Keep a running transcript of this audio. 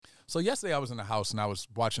So yesterday I was in the house and I was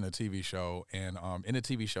watching a TV show, and in the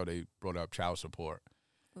TV show they brought up child support.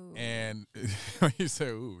 Ooh. And you say,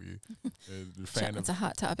 "Ooh, you fan it's a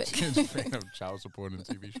hot topic." Fan of child support in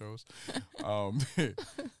TV shows.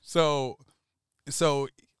 So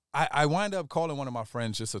I wind up calling one of my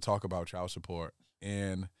friends just to talk about child support,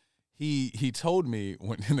 and he told me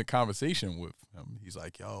when in the conversation with him, he's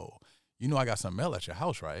like, "Yo, you know I got some mail at your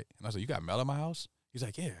house, right?" And I said, "You got mail at my house?" He's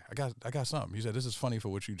like, "Yeah, I got something." He said, "This is funny for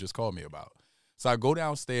what you just called me about." So I go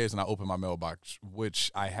downstairs and I open my mailbox, which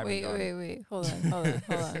I haven't done. Wait. Hold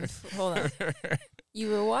on.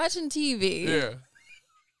 You were watching TV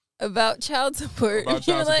about child support. Like,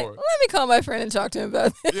 let me call my friend and talk to him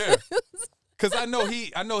about this. Yeah. Because I know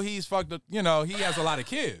he's fucked up. You know, he has a lot of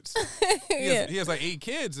kids. He has like 8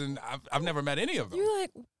 kids, and I've never met any of them. You're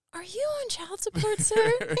like, "Are you on child support,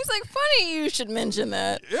 sir?" He's like, "Funny you should mention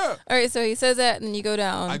that." Yeah. All right, so he says that, and then you go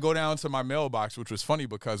down. I go down to my mailbox, which was funny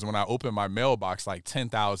because when I opened my mailbox, like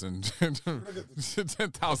 10,000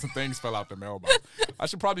 things fell out the mailbox. I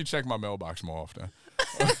should probably check my mailbox more often.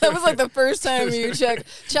 That was like the first time you checked.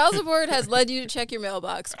 Child support has led you to check your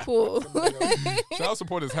mailbox. Cool. Child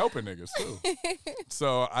support is helping niggas too.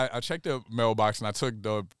 So I checked the mailbox and I took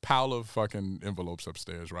the pile of fucking envelopes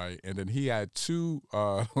upstairs, right? And then he had two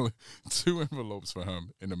envelopes for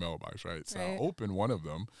him in the mailbox, right? So I opened one of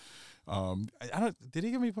them. Did he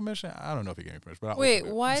give me permission? I don't know if he gave me permission. But wait,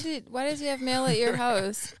 why does he have mail at your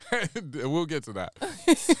house? We'll get to that.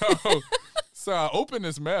 So I open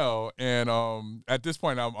this mail, and at this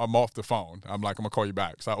point, I'm off the phone. I'm like, I'm going to call you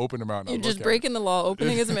back. So I open the mail. And You're just breaking the law,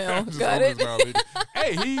 opening his mail. Got it?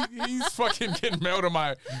 Hey, he's fucking getting mail to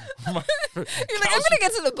my You're like, I'm going to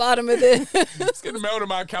get to the bottom of this. He's getting mail to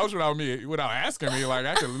my couch without asking me. Like,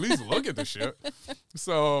 I could at least look at the shit.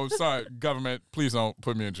 So, sorry, government, please don't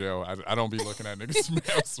put me in jail. I don't be looking at niggas'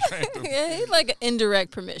 mails random. Yeah, he's like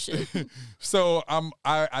indirect permission. So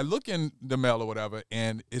I look in the mail or whatever,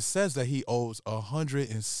 and it says that he owes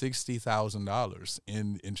 $160,000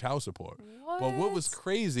 in child support. What? But what was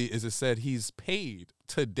crazy is it said he's paid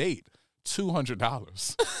to date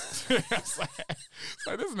 $200. It's like,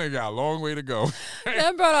 this nigga got a long way to go.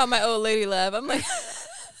 That brought out my old lady laugh. I'm like,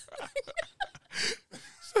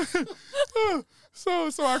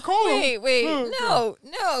 So I call him. Wait, no,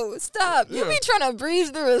 stop. You be trying to breeze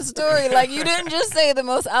through a story like you didn't just say the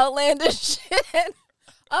most outlandish shit.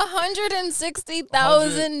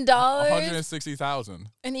 $160,000. $160,000.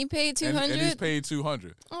 And he paid $200. And he's paid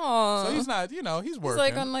 $200. Oh, so he's not, he's working. He's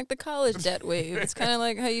like on like the college debt wave. It's kind of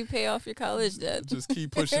like how you pay off your college debt. Just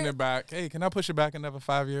keep pushing it back. Hey, can I push it back another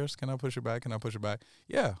 5 years? Can I push it back?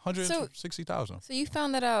 Yeah, $160,000. So you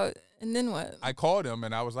found that out, and then what? I called him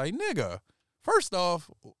and I was like, nigga. First off,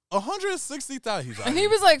 $160,000. He's like, and he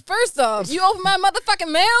was like, first off, you open my motherfucking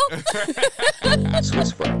mail?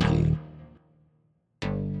 Swiss Funky.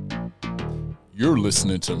 You're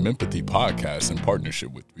listening to Mempathy Podcast in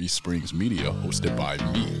partnership with Three Springs Media, hosted by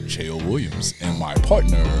me, Cheo Williams, and my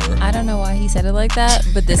partner. I don't know why he said it like that,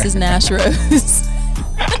 but this is Nash Rose.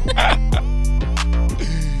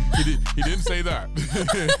 He didn't say that.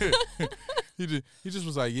 He just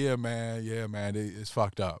was like, yeah, man, it's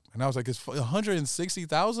fucked up. And I was like, it's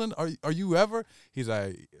 $160,000? Are you ever? He's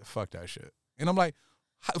like, fuck that shit. And I'm like,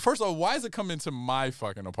 first of all, why is it coming to my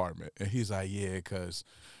fucking apartment? And he's like, yeah, because,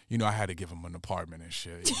 I had to give him an apartment and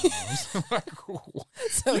shit. I'm like,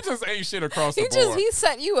 so you just ain't shit across the board. He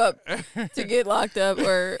set you up to get locked up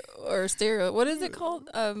or stereo. What is it called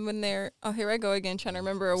when they're, here I go again, trying to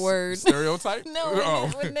remember a word. Stereotype? No,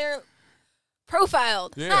 when they're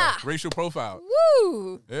profiled. Yeah, racial profile.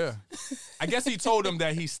 Woo! Yeah. I guess he told him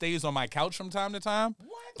that he stays on my couch from time to time.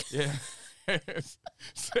 What? Yeah.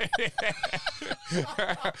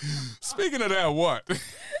 Speaking of that, what?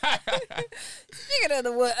 Speaking of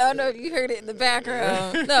the what? I don't know if you heard it in the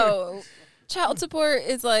background. No. Child support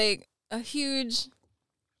is like it's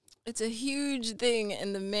a huge thing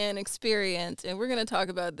in the man experience, and we're going to talk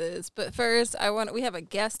about this. But first, we have a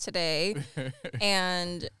guest today,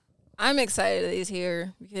 and I'm excited that he's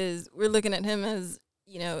here because we're looking at him as,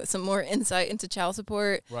 some more insight into child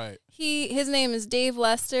support. Right. His name is Dave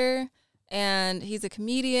Lester, and he's a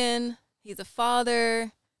comedian. He's a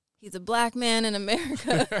father. He's a black man in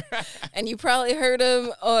America. And you probably heard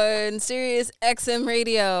him on Sirius XM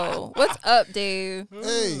radio. What's up, Dave?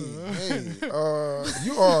 Hey,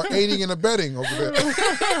 you are aiding and abetting over there.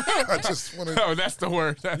 I just want to. Oh, that's the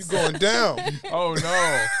word. You're going down. Oh,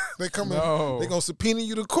 no. They coming. No. They going to subpoena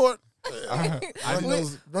you to court. Run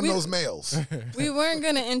those mails. We weren't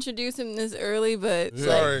going to introduce him this early, but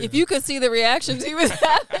sorry. if you could see the reactions he was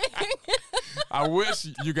having. I wish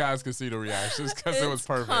you guys could see the reactions because it was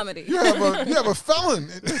perfect. Comedy. You have a felon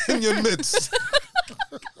in your midst.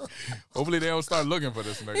 Hopefully they don't start looking for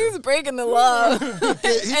this nigga. He's breaking the law. He And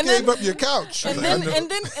gave then- up your couch. And Like, I then,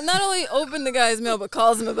 know. and not only opened the guy's mail, but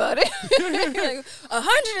calls him about it. Like,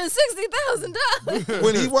 $160,000.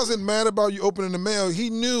 When he wasn't mad about you opening the mail, he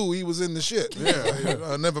knew he was in the shit.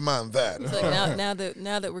 Yeah. Never mind that. It's like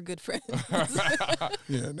now that we're good friends.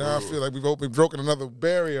 Yeah, now I feel like we've broken another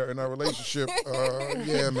barrier in our relationship.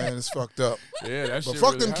 Yeah, man, it's fucked up. Yeah, that But shit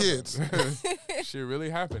fuck really them happened. kids. Shit really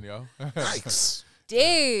happened, yo. Yikes.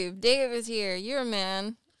 Dave is here. You're a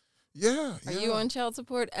man. Yeah. Are you on child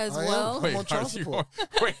support as I am. well? I'm on child are you support.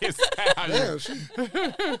 Wait, is that how Yeah,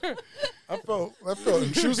 you? I felt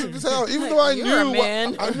intrusive as hell. Even though I You're a knew,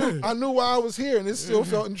 man. I knew why I was here, and it still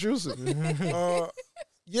felt intrusive.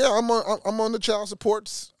 Yeah, I'm on the child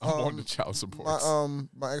supports. I'm on the child support.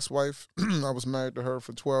 My ex-wife, I was married to her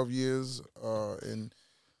for 12 years, and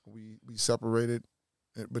we separated,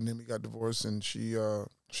 but then we got divorced, and she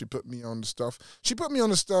put me on the stuff. She put me on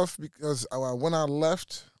the stuff because when I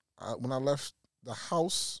left the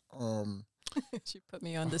house, She put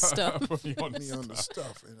me on the stuff. Put me on put me the on the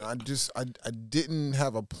stuff. stuff, and I didn't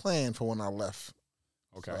have a plan for when I left.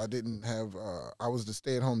 Okay. So I didn't have. I was the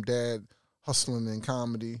stay-at-home dad, hustling in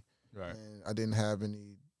comedy, Right. and I didn't have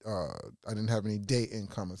any. I didn't have any day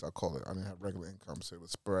income, as I call it. I didn't have regular income, so it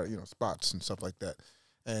was spots and stuff like that.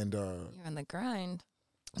 And You're on the grind.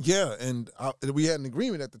 yeah, and we had an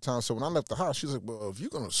agreement at the time. So when I left the house, she was like, "Well, if you're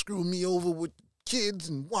gonna screw me over with kids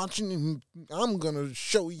and watching, and I'm gonna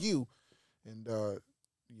show you." And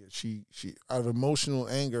yeah, she out of emotional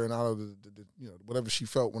anger and out of the whatever she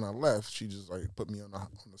felt when I left, she just like put me on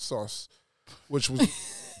the sauce, which was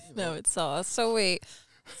No, it's sauce. So wait.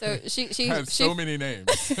 So she Had so many names.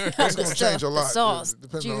 that's gonna change a lot. The sauce,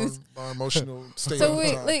 depending juice. on my emotional state. So at the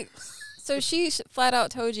wait, time. like, so she flat out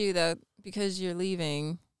told you that because you're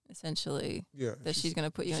leaving, essentially, Yeah, that she's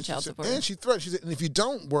gonna put you on child said- support. And she threatened. She said, "And if you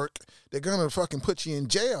don't work, they're gonna fucking put you in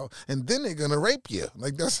jail, and then they're gonna rape you."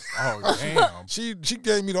 Like that's. Oh damn. She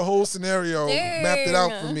gave me the whole scenario, mapped it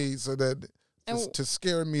out for Dang. me, so that And- to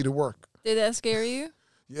scare me to work. Did that scare you?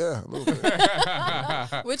 Yeah, a little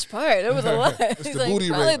bit. Which part? It was a lot. It's He's the like, booty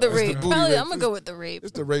probably rape. the It's the rape. booty Probably, rape. I'm gonna go with the rape.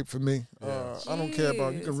 It's the rape for me. Yeah. I don't care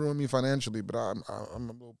about. You can Jeez. ruin me financially, but I'm a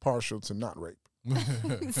little partial to not rape.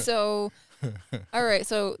 So, all right.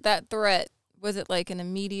 So that threat, was it like an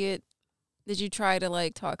immediate? Did you try to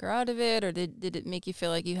like talk her out of it, or did it make you feel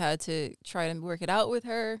like you had to try to work it out with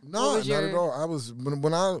her? No, What was not at all. I was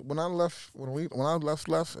when I left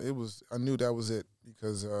it was I knew that was it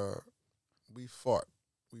because we fought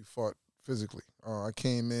physically. I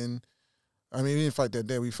came in. I mean, we didn't fight that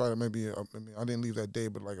day. We fought maybe. I didn't leave that day,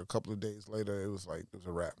 but like a couple of days later, it was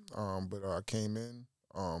a wrap. But I came in.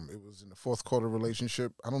 It was in the fourth quarter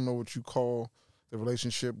relationship. I don't know what you call the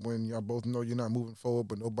relationship when y'all both know you're not moving forward,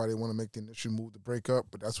 but nobody want to make the initial move to break up.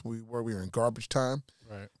 But that's where we were. We were in garbage time.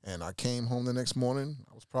 Right. And I came home the next morning.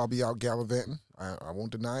 I was probably out gallivanting. I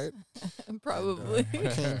won't deny it. Probably. I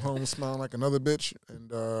came home smelling like another bitch, and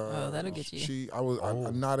that'll get you.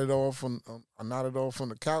 I nodded off on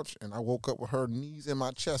the couch, and I woke up with her knees in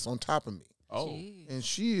my chest on top of me, Oh. Jeez. and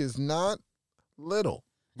she is not little.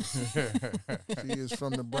 She is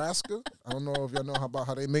from Nebraska. I don't know if y'all know about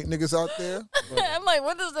how they make niggas out there. But I'm like,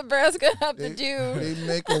 what does Nebraska have to they, do? they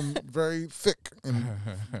make them very thick and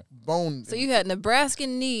bone. So you had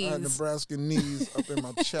Nebraskan I knees. had Nebraska knees up in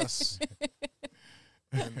my chest.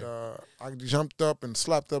 And I jumped up and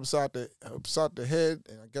slapped upside the head,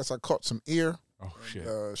 and I guess I caught some ear. Oh shit.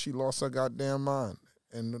 She lost her goddamn mind.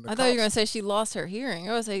 And when the I thought you were gonna cops- say she lost her hearing.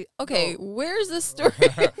 I was like, okay, where's the story? We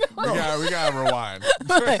gotta rewind.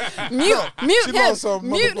 mute she him. lost her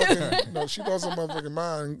Mute him. motherfucking no, she lost her motherfucking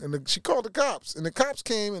mind, and she called the cops. And the cops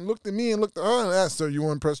came and looked at me and looked at her and asked her, "You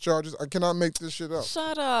want to press charges?" I cannot make this shit up.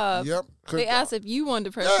 Shut up. Yep. They asked if you wanted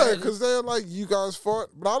to press Yeah, charges. because they're like, you guys fought,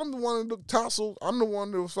 but I'm the one that looked tousled. I'm the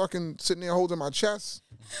one that was fucking sitting there holding my chest.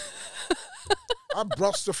 I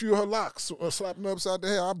brushed a few of her locks, or slapping her upside the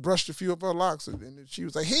head. I brushed a few of her locks, and she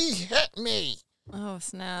was like, "He hit me." Oh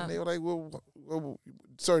snap! And they were like, well,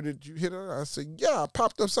 sir, did you hit her? I said, yeah, I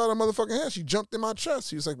popped upside her motherfucking head. She jumped in my chest.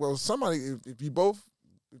 He was like, well, somebody, if you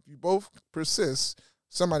both persist,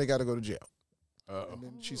 somebody got to go to jail. And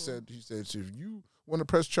then she said, so if you want to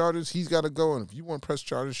press charges, he's got to go, and if you want to press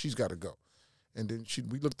charges, she's got to go. And then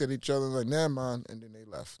we looked at each other like, never mind, and then they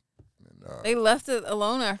left. And, They left it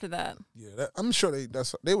alone after that. yeah, I'm sure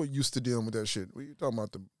they were used to dealing with that shit. We talking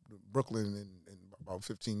about the Brooklyn in about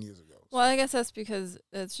 15 years ago. Well, I guess that's because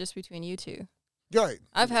it's just between you two. Right.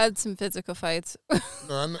 I've had some physical fights. No,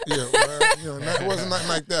 that wasn't nothing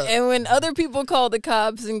like that. And when other people call the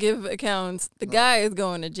cops and give accounts, the guy is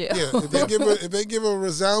going to jail. Yeah, if they give a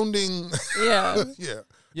resounding, Yeah. yeah.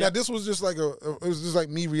 Yeah. Now this was just like it was just like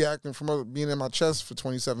me reacting from being in my chest for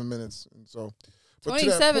 27 minutes, and so. But to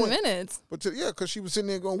that 27 point- minutes. But because she was sitting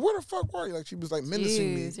there going, "Where the fuck were you?" Like she was like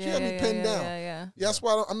menacing me. Jeez. She had me pinned down. Yeah. Yeah, that's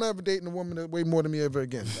why I'm never dating a woman that weigh more than me ever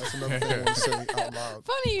again. That's another thing I want to say out loud.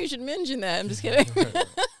 Funny you should mention that. I'm just kidding.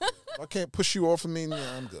 If I can't push you off of me,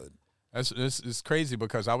 yeah, I'm good. It's crazy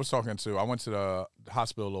because I went to the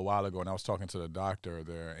hospital a little while ago, and I was talking to the doctor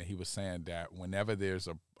there, and he was saying that whenever there's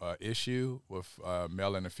a issue with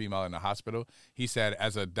male and a female in the hospital, he said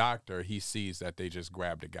as a doctor he sees that they just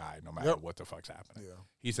grab the guy no matter what the fuck's happening. Yeah.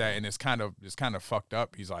 He said, and it's kind of fucked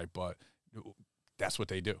up. He's like, but that's what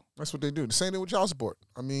they do. That's what they do. The same thing with child support.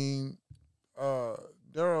 I mean,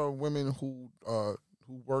 there are women who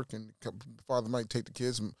work and the father might take the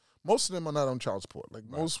kids. Most of them are not on child support. Like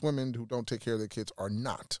most women who don't take care of their kids are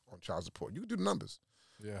not on child support. You can do the numbers.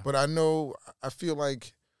 Yeah. But I feel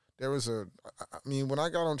like there was when I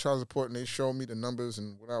got on child support and they showed me the numbers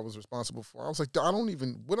and what I was responsible for, I was like,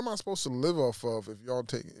 what am I supposed to live off of if y'all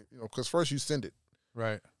take, because first you send it.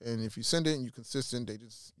 Right. And if you send it and you're consistent,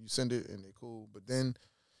 you send it and they cool. But then,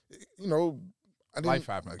 Life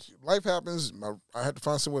happens. Life happens. I had to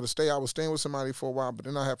find somewhere to stay. I was staying with somebody for a while, but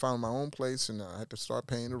then I had found my own place, and I had to start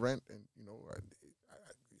paying the rent. And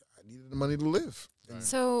I needed the money to live. Right.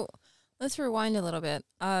 So let's rewind a little bit.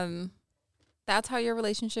 That's how your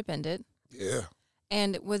relationship ended. Yeah.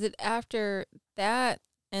 And was it after that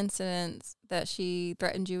incident that she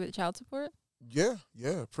threatened you with child support? Yeah.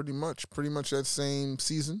 Pretty much that same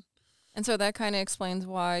season. And so that kind of explains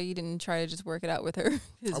why you didn't try to just work it out with her.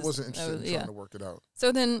 I wasn't interested in trying to work it out.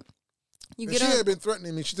 So then she had been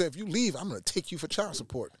threatening me. She said, "If you leave, I'm going to take you for child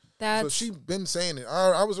support." So she been saying it.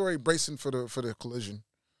 I was already bracing for the collision.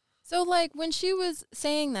 So, like, when she was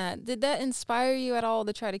saying that, did that inspire you at all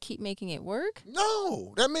to try to keep making it work?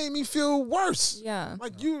 No, that made me feel worse. Yeah.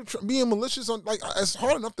 Like you being malicious on, like, it's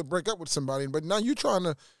hard enough to break up with somebody, but now you're trying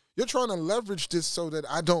to leverage this so that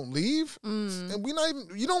I don't leave, and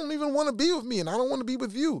you don't even want to be with me, and I don't want to be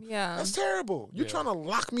with you. Yeah. That's terrible. You're trying to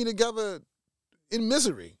lock me together in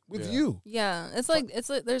misery with you. Yeah, it's like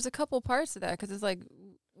there's a couple parts to that because it's like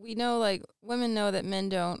we know, like, women know that men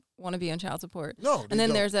don't want to be on child support. No, and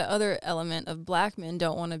then there's that other element of black men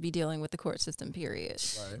don't want to be dealing with the court system. Period.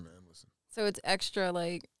 Right, man. Listen. So it's extra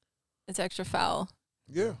extra foul.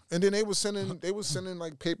 Yeah, and then they were sending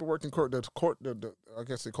like paperwork in court. I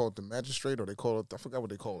guess they call it the magistrate, or they call it, I forgot what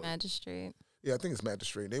they call it. Magistrate. Yeah, I think it's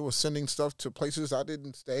magistrate. They were sending stuff to places I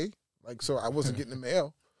didn't stay, like, so I wasn't getting the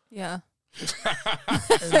mail. Yeah.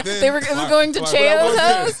 And then, It was going to Cheo's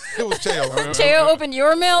house. It was Cheo. Cheo opened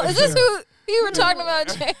your mail. Is this who you were talking about,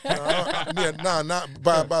 Cheo? Not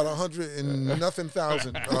by about 100 and nothing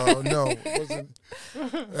thousand. No, it wasn't.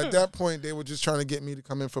 At that point, they were just trying to get me to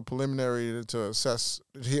come in for preliminary to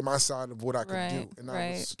hear my side of what I could do, and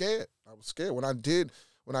I was scared.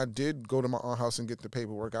 When I did go to my aunt's house and get the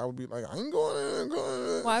paperwork, I would be like, I ain't going in.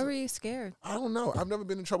 Why were you scared? I don't know. I've never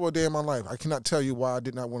been in trouble a day in my life. I cannot tell you why I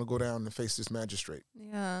did not want to go down and face this magistrate.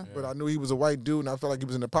 Yeah. But I knew he was a white dude, and I felt like he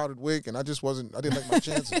was in a powdered wig, and I didn't like my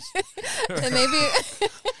chances. And maybe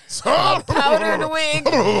powdered wig.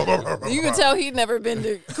 You could tell he'd never been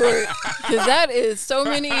to court because that is so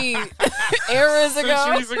many eras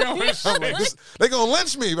ago. They gonna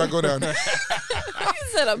lynch me if I go down there.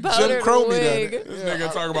 He said a powdered Crow me wig. This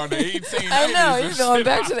nigga talking about the 1890s. I know, and he's going shit.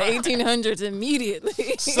 back to the 1800s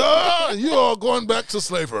immediately. Sir, you are going back to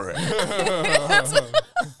slavery.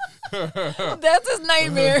 That's his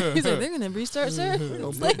nightmare. He's like, they're going to restart, sir.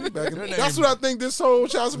 That's what I think this whole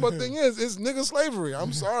child support thing is. It's nigga slavery.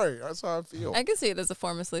 I'm sorry. That's how I feel. I can see it as a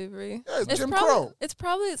form of slavery. Yeah, it's Jim Crow. It's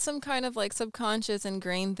probably some kind of like subconscious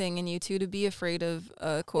ingrained thing in you too to be afraid of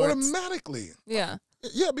courts. Automatically. Yeah.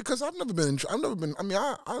 Yeah, because I don't.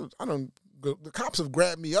 The cops have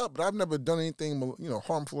grabbed me up, but I've never done anything,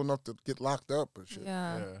 harmful enough to get locked up or shit.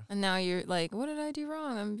 Yeah. And now you're like, what did I do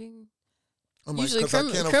wrong? I'm usually like, 'cause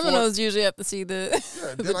I can't criminals usually have to see the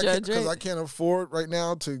the judge, because right? I can't afford right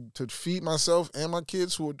now to feed myself and my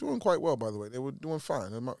kids, who are doing quite well, by the way. They were doing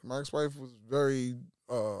fine. And my ex-wife was very.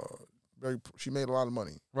 She made a lot of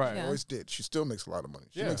money. Right. She always did. She still makes a lot of money.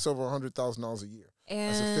 She Yeah. makes over $100,000 a year.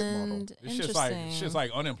 And That's a fit model. It's just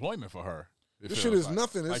like unemployment for her. This shit is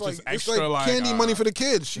nothing. It's just like extra, candy money for the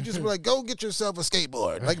kids. She just be like, go get yourself a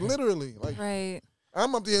skateboard. Like, literally. Like, right.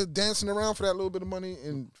 I'm up there dancing around for that little bit of money,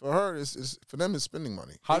 and for her, it's for them, it's spending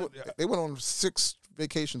money. They went on 6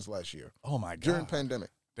 vacations last year. Oh my god! During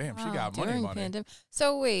pandemic. Damn, she Wow, got money. during pandemic.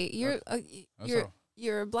 So wait, That's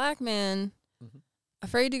you're a black man, Mhm.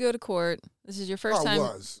 afraid to go to court. This is your first time.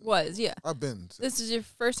 Yeah. I've been. This is your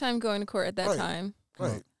first time going to court at that Right. time.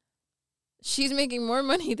 Right. She's making more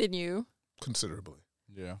money than you. Considerably.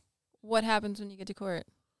 Yeah. What happens when you get to court?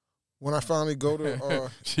 When I finally go to,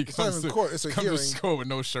 She it's not comes even to, court, it's a comes hearing. to school with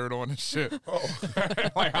no shirt on and shit. Oh.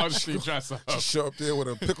 Like, how does she dress up? She show up there with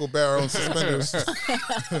a pickle barrel and suspenders.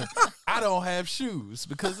 I don't have shoes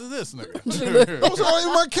because of this nigga. Those aren't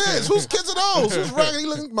even my kids. Whose kids are those? Who's raggedy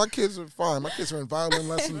looking? My kids are fine. My kids are in violin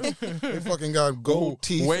lessons. They fucking got gold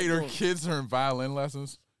teeth. Wait, her kids are in violin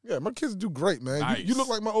lessons? Yeah, my kids do great, man. Nice. You look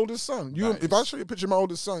like my oldest son. Nice. If I show you a picture of my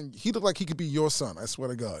oldest son, he look like he could be your son. I swear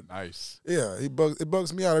to God. Nice. Yeah, it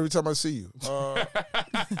bugs me out every time I see you.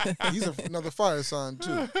 He's another fire sign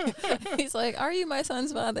too. He's like, "Are you my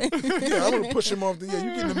son's father?" Yeah, I'm gonna push him off the. Yeah,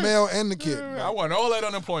 you getting the male and the kid. I want all that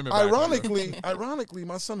unemployment back. Ironically,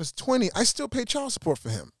 my son is 20. I still pay child support for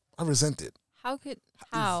him. I resent it How?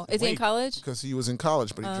 Is he in Wait. college? because he was in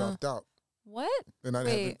college, but he dropped out, What? and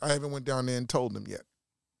Wait. I haven't went down there and told him yet.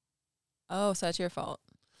 Oh, so that's your fault.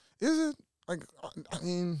 Is it? Like, I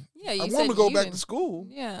mean, Yeah, you I said want him to go you back didn't- to school.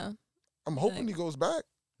 Yeah. I'm hoping he goes back.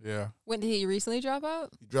 Yeah. When did he recently drop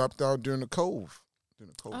out? He dropped out during the Cove.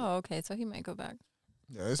 Oh, okay. So he might go back.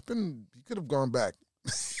 Yeah, it's been. He could have gone back.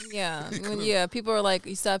 Yeah. He When, could've- yeah. People are like,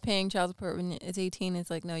 you stop paying child support when it's 18. It's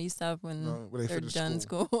like, no, you stop when No, when they they're finish done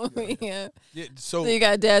school. school. Yeah, Yeah. Yeah. So So you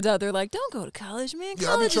got dads out there like, don't go to college, man.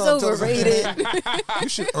 Yeah, I be College is trying to tell some overrated. You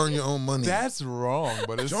should earn your own money. that's wrong,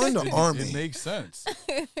 but it's, Join the army. It makes sense.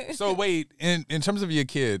 So wait, in terms of your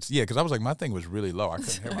kids, yeah, because I was like, my thing was really low. I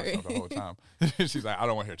couldn't hear myself the whole time. She's like, I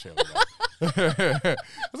don't want to hear Chandler. I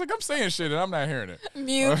was like, I'm saying shit and I'm not hearing it.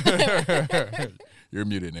 Mute. You're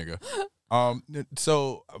muted, nigga.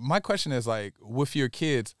 So my question is like, with your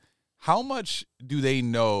kids, how much do they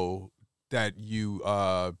know that you,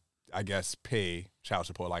 I guess, pay child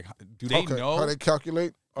support? Like, do they know? How they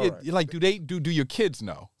calculate? All Yeah, right. like, do your kids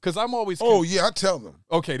know? Because I'm always. Oh yeah, I tell them.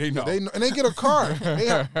 Okay, they know. They know, and they get a card. They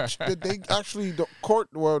actually the court.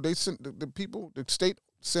 Well, they send the people. The state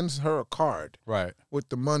sends her a card Right. with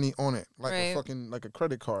the money on it, like a Right. fucking like a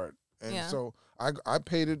credit card. And Yeah. so I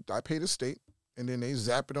paid it. I paid the state, and then they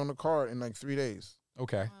zap it on the card in like 3 days.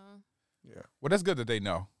 Okay. Yeah. Well, that's good that they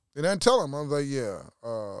know. And I tell them, I was like, yeah,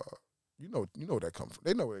 you know where that comes from.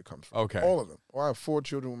 They know where it comes from. Okay. All of them. Well, I have 4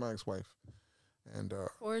 children with my ex-wife, and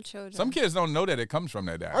 4 children. Some kids don't know that it comes from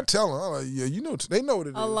their dad. I tell them, I'm like, yeah, you know, they know what it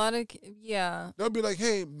is. A lot of, yeah. They'll be like,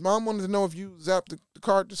 hey, mom wanted to know if you zapped the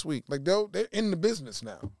card this week. Like, they're in the business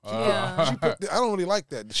now. Yeah. I don't really like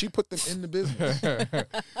that. She put them in the business.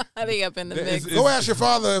 I think up in the It's- mix. Go ask your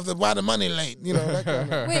father why the money late. You know, that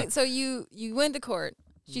kind of. Wait, so you went to court.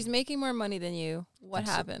 She's making more money than you. What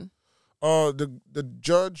happened? The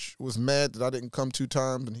judge was mad that I didn't come 2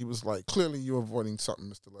 times, and he was like, clearly you're avoiding something,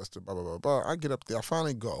 Mr. Lester, blah, blah, blah, blah. I get up there. I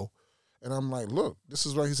finally go, and I'm like, look, this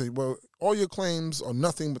is right. He said, well, all your claims are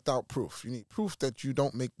nothing without proof. You need proof that you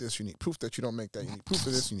don't make this. You need proof that you don't make that. You need proof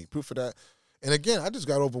of this. You need proof of that. And again, I just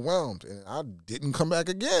got overwhelmed, and I didn't come back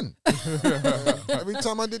again. Every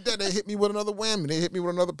time I did that, they hit me with another whammy. They hit me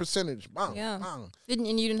with another percentage. Bang, Yeah. bang.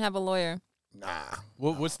 And you didn't have a lawyer. Nah.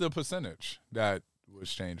 What's the percentage that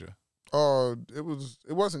was changing?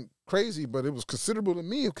 It wasn't crazy, but it was considerable to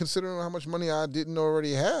me, considering how much money I didn't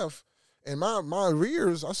already have. And my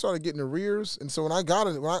arrears, I started getting arrears, and so when I got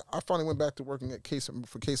it, when I finally went back to working at case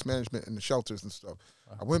management in the shelters and stuff,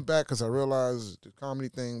 I went back because I realized the comedy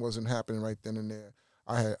thing wasn't happening right then and there.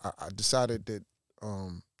 I decided that,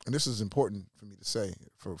 and this is important for me to say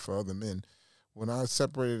for other men, when I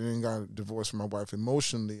separated and got divorced from my wife,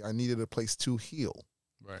 emotionally, I needed a place to heal,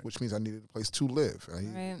 Right. which means I needed a place to live.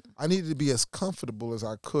 And Right. I needed to be as comfortable as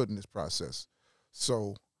I could in this process.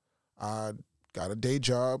 So I got a day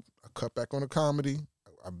job. I cut back on the comedy.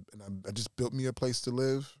 I just built me a place to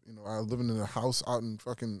live. You know, I was living in a house out in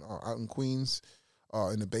Queens,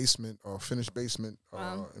 in the basement, finished basement,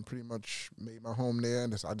 Wow. and pretty much made my home there.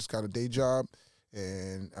 And I just got a day job.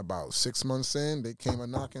 And about 6 months in, they came a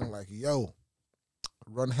knocking like, yo,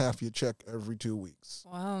 run half your check every 2 weeks.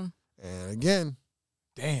 Wow. And again,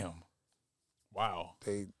 Damn. Wow.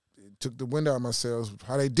 they took the wind out of my sails.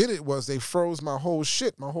 How they did it was they froze my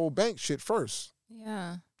whole bank shit first.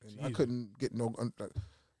 Yeah. And I Jesus. couldn't get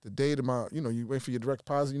the day to my, you wait for your direct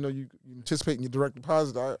deposit, you anticipate in your direct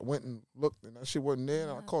deposit. I went and looked and that shit wasn't there.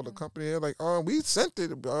 And I called the company. They're like, we sent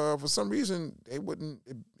it. For some reason, they wouldn't,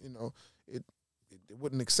 it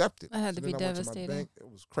wouldn't accept it. That had to So be then I went to my devastating. bank. It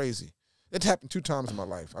was crazy. It happened 2 times in my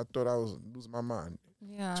life. I thought I was losing my mind.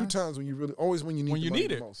 Yeah. 2 times when you need When the you money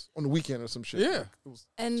need the it. most on the weekend or some shit. Yeah. Like, it was,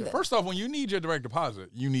 And First off, when you need your direct deposit,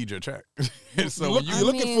 you need your check. So you when you're you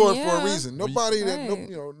looking mean, for it for yeah. a reason. Nobody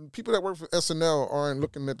Right. people that work for SNL aren't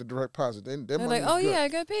looking at the direct deposit. Their they're money like, is oh good. yeah, I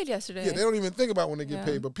got paid yesterday. Yeah, they don't even think about when they get Yeah.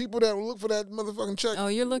 paid. But people that look for that motherfucking check. Oh,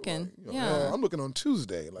 you're looking. Yeah. I'm looking on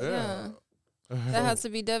Tuesday. Like, Yeah. That has to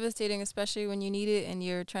be devastating, especially when you need it and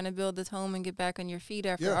you're trying to build this home and get back on your feet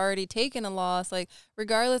after Yeah. already taking a loss. Like,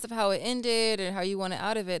 regardless of how it ended or how you want it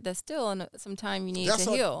out of it, that's still some time you need to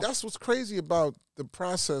heal. That's what's crazy about the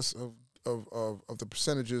process of the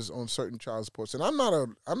percentages on certain child supports. And I'm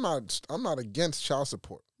not against child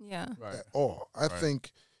support Yeah. right. at all. I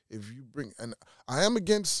think if you bring, and I am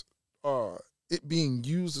against it being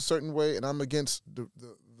used a certain way, and I'm against the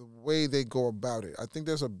way they go about it. I think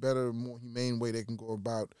there's a better, more humane way they can go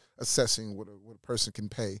about assessing what a person can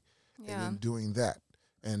pay and Yeah. then doing that.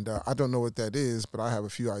 And I don't know what that is, but I have a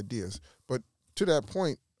few ideas. But to that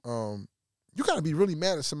point, you got to be really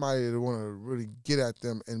mad at somebody that want to really get at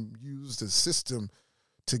them and use the system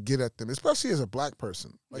to get at them, especially as a black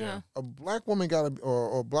person. Like Yeah. a black woman got to,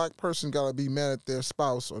 or a black person got to be mad at their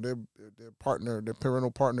spouse or their partner, their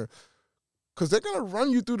parental partner, because they're gonna run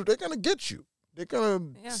you through. They're gonna get you. They're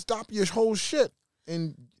gonna Yeah. stop your whole shit,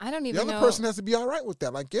 and I don't the even other know. person has to be all right with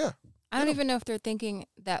that. Like, yeah, I don't even know if they're thinking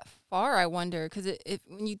that far. I wonder because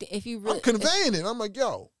if you really I'm conveying it. I'm like,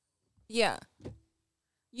 yo, yeah,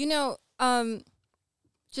 you know,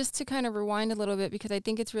 just to kind of rewind a little bit because I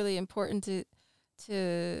think it's really important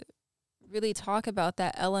to really talk about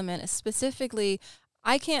that element specifically.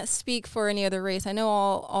 I can't speak for any other race. I know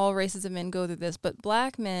all races of men go through this, but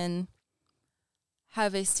black men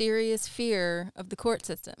have a serious fear of the court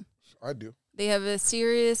system. I do. They have a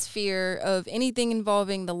serious fear of anything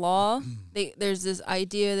involving the law. There's this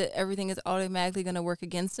idea that everything is automatically going to work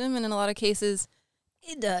against them, and in a lot of cases,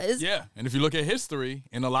 it does. Yeah, and if you look at history,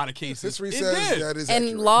 in a lot of cases, History it says did. that is And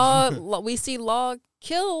accurate. we see law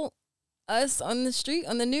kill us on the street,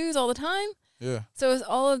 on the news all the time. Yeah. So it's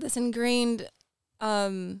all of this ingrained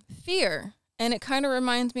fear. And it kind of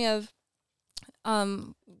reminds me of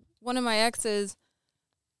one of my exes.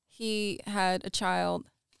 He had a child,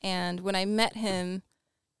 and when I met him,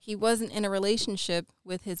 he wasn't in a relationship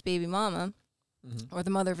with his baby mama or the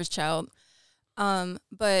mother of his child.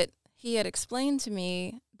 But he had explained to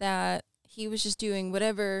me that he was just doing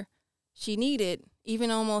whatever she needed,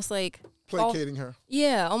 even almost like Placating her.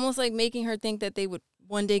 yeah, almost like making her think that they would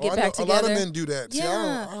one day get I know back together. A lot of men do that. See,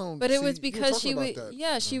 Yeah, I don't but it see- was you were because talking she about would, that.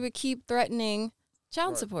 yeah, she would keep threatening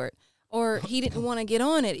child Right. support, or he didn't want to get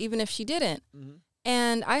on it, even if she didn't. Mhm.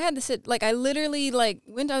 And I had to sit, like, I literally, like,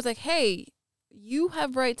 I was like, hey, you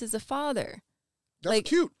have rights as a father. That's like-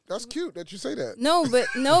 cute. That's cute that you say that. No,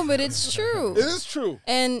 but it's true. It is true.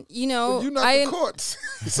 And you know, But you're not the courts.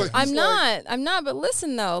 It's like- I'm it's like- not. But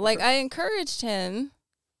listen though, like I encouraged him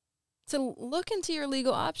to look into your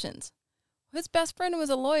legal options. His best friend was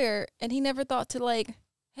a lawyer, and he never thought to like,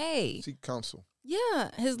 hey, seek counsel.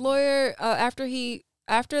 yeah. His lawyer,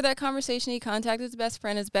 after that conversation, he contacted his best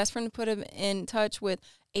friend. His best friend put him in touch with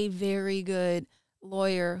a very good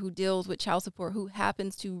lawyer who deals with child support, who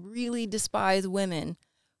happens to really despise women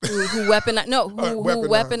who weaponize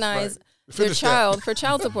Weaponize, right. their Finish that. child for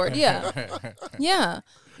child support. Yeah, yeah.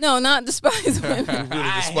 No, not despise women. Really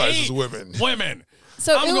I despises hate women. Women.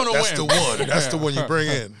 So I'm it- gonna That's win. the one. That's the one you bring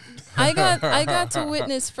in. I got to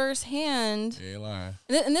witness firsthand. You ain't lying.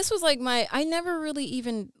 And this was like I never really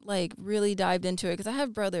even like really dived into it because I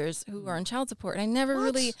have brothers who are on child support, and I never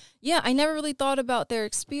really thought about their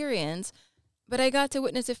experience, but I got to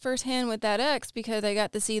witness it firsthand with that ex because I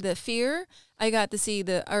got to see the fear, I got to see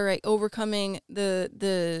overcoming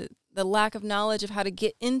the lack of knowledge of how to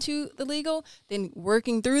get into the legal, then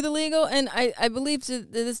working through the legal, and I believe to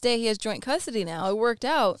this day he has joint custody now. It worked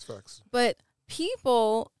out, That's facts. but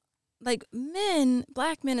people. Like men,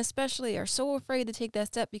 black men especially, are so afraid to take that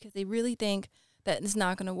step because they really think that it's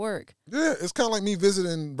not going to work. Yeah, it's kind of like me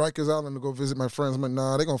visiting Rikers Island to go visit my friends. I'm like,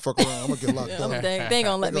 nah, they're going to fuck around. I'm going to get locked up. They ain't going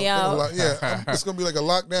to let me They gonna out. it's going to be like a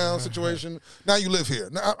lockdown situation. Now you live here.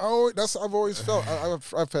 Now, I've always felt.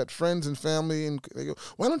 I've had friends and family, and they go,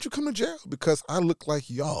 why don't you come to jail? Because I look like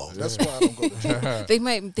y'all. That's why I don't go to jail. They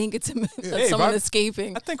might think it's Hey, someone Bob-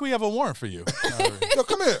 escaping. I think we have a warrant for you. Yo,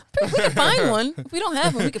 come here. We can find one. If we don't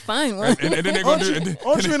have one, we can find one. and then they're gonna do.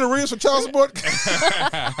 Aren't you in arrears for child support?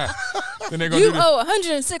 Then they're gonna You do. owe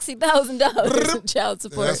 $160,000 in child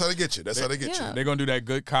support. That's how they get you. That's how they get Yeah. you. They're gonna do that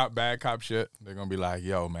good cop, bad cop shit. They're gonna be like,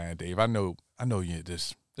 "Yo, man, Dave, I know you.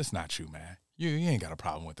 This not you, man. You ain't got a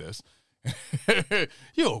problem with this."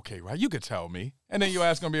 You okay, right? You could tell me. And then your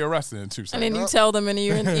ass gonna be arrested in 2 And seconds. then you tell them, and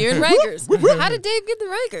you're in Rikers. How did Dave get the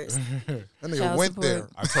Rikers? That nigga Child went support. there.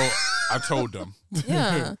 I told them.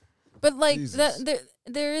 Yeah, but like Jesus.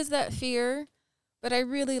 there is that fear. But I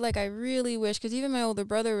really wish, because even my older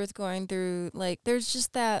brother was going through, like, there's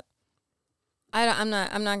just that. I'm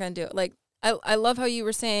not gonna do it. Like, I love how you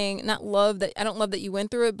were saying, not love that, I don't love that you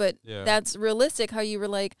went through it, but Yeah. that's realistic. How you were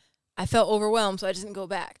like, I felt overwhelmed, so I just didn't go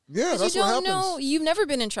back. Yeah, 'Cause that's you what don't happens. know. You've never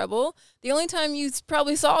been in trouble. The only time you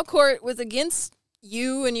probably saw court was against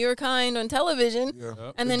you and your kind on television. Yeah. Yep. And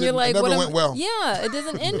It then didn't- you're like, it never what went well. Yeah, it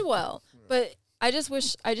doesn't end well. But I just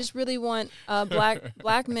really want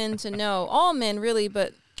black men to know, all men really,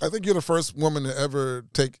 but I think you're the first woman to ever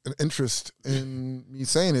take an interest in me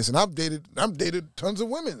saying this, and I've dated tons of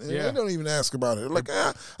women, and Yeah. they don't even ask about it. They're like,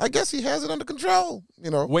 I guess he has it under control. You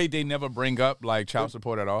know, Wait, they never bring up like child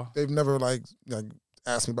support at all? they've never like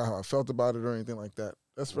asked me about how I felt about it or anything like that.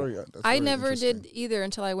 That's very. I never did either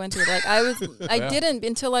until I went through it. Like I Yeah. didn't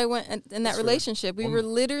until I went in that That's fair. relationship. We were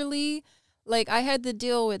literally like, I had to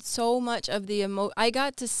deal with so much of the I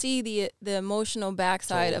got to see the emotional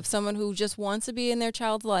backside of someone who just wants to be in their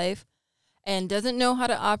child's life and doesn't know how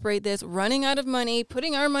to operate this, running out of money,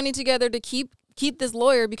 putting our money together to keep this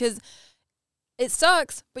lawyer, because it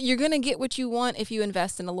sucks, but you're gonna get what you want if you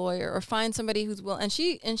invest in a lawyer or find somebody who's willing.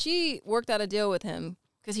 And she worked out a deal with him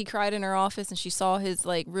because he cried in her office and she saw his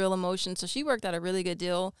like real emotions. So she worked out a really good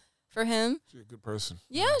deal for him. She's a good person.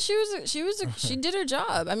 Yeah, she did her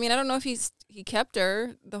job. I mean, I don't know if he kept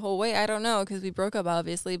her the whole way. I don't know, because we broke up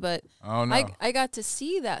obviously, but Oh no. I got to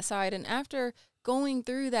see that side. And after going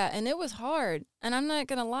through that, and it was hard, and I'm not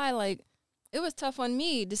gonna lie, like, it was tough on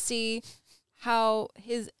me to see how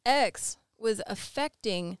his ex was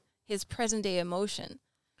affecting his present day emotion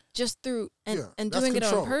just through and Yeah, and that's doing it on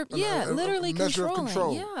control. purpose. Yeah, A literally measure of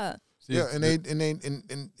controlling. control. Yeah. See, Yeah,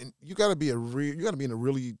 and you got to be in a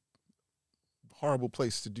really horrible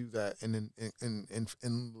place to do that, and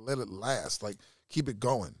let it last. Like, keep it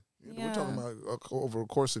going. We're talking Yeah. about over a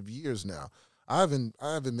course of years now. I haven't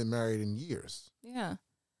been married in years. Yeah.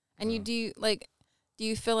 And do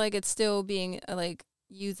you feel like it's still being like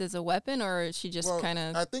used as a weapon, or is she just Well, kind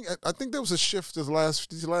of? I think there was a shift these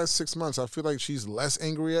last 6 months. I feel like she's less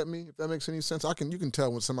angry at me. If that makes any sense, you can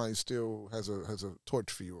tell when somebody still has a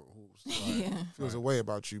torch for you or who Yeah. feels a way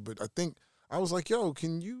about you. But I think I was like, yo,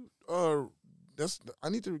 can you? I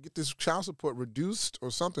need to get this child support reduced or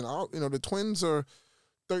something. The twins are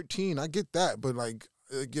 13. I get that, but like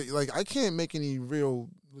I can't make any real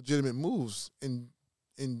legitimate moves, and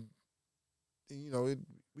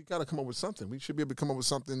we got to come up with something. We should be able to come up with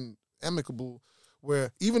something amicable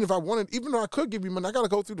where even though I could give you money, I got to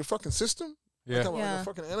go through the fucking system. yeah. Like Yeah. a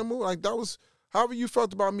fucking animal. Like, that was however you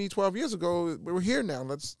felt about me 12 years ago. We're here now.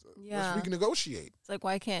 Let's renegotiate. It's like,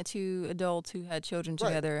 why can't two adults who had children Right.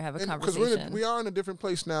 together have a Because conversation? we are in a different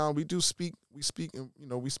place now. We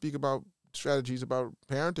speak about strategies about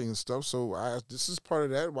parenting and stuff. So this is part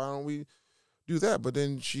of that. Why don't we do that? But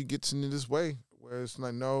then she gets into this way where it's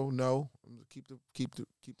like, no, keep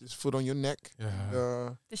this foot on your neck.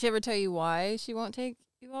 Yeah. Did she ever tell you why she won't take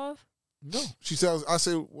you off? No, she says. I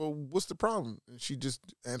say, well, what's the problem? And she just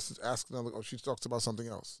asks another. Oh, she talks about something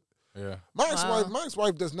else. Yeah. My Wow.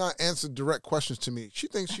 ex-wife does not answer direct questions to me. She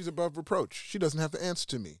thinks she's above reproach. She doesn't have to answer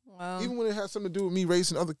to me. Wow. Even when it has something to do with me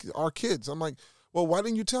raising our kids. I'm like, well, why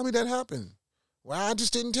didn't you tell me that happened? Well, I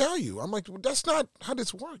just didn't tell you. I'm like, well, that's not how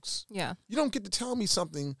this works. Yeah. You don't get to tell me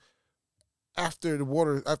something after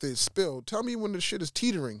it's spilled. Tell me when the shit is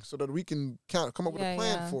teetering so that we can come up with a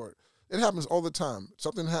plan for it. It happens all the time.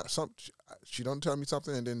 She don't tell me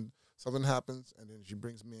something, and then something happens, and then she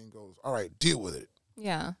brings me and goes, all right, deal with it.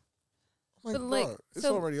 Yeah. I'm But, like, like, bruh, it's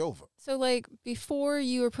so- already over. So, like, before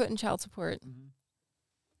you were put in child support,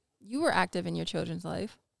 you were active in your children's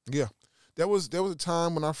life. Yeah. There was a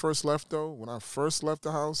time when I first left, though. When I first left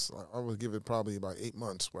the house, I would give it probably about 8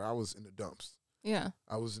 months where I was in the dumps. Yeah.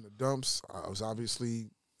 I was in the dumps. I was obviously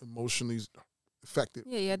emotionally affected,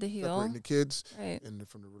 Yeah, you had to heal. separating the kids Right. and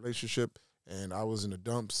from the relationship. And I was in the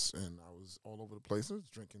dumps, and I was all over the place. I was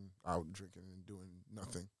drinking and doing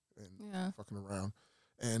nothing and Yeah. fucking around.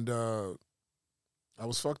 And I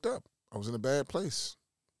was fucked up. I was in a bad place.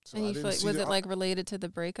 So And I you feel didn't like, see was the- it like related to the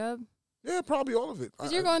breakup? Yeah, probably all of it.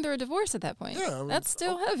 Because you're going through a divorce at that point. Yeah, I mean, That's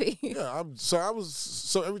still heavy. Yeah,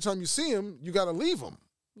 so every time you see him, you got to leave him.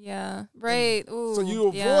 Yeah. Right. Ooh, So you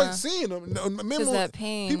avoid yeah. seeing them. No, 'Cause remember, that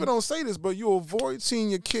pain. people don't say this, but you avoid seeing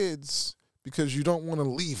your kids because you don't want to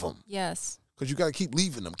leave them. Yes. Because you got to keep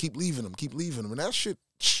leaving them. And that shit,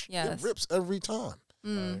 Yes. it rips every time.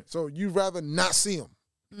 Mm. So you'd rather not see them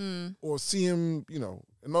Mm. or see them,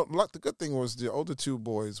 And the good thing was the older two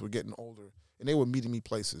boys were getting older, and they were meeting me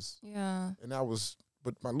places. Yeah. And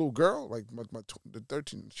but my little girl, like the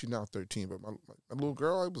 13, she's now 13, but my little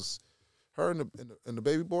girl, it was her and the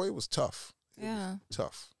baby boy. It was tough. It was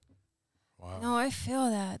tough. Wow. No, I feel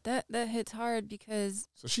that. That hits hard because.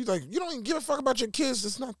 So she's like, you don't even give a fuck about your kids.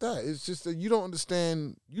 It's not that. It's just that you don't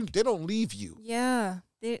understand. They don't leave you. Yeah,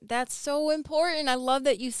 that's so important. I love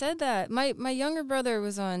that you said that. My younger brother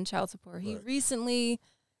was on child support. He recently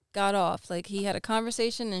got off. Like, he had a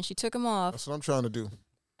conversation and she took him off. That's what I'm trying to do.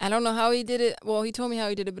 I don't know how he did it. Well, he told me how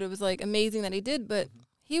he did it, but it was like amazing that he did. But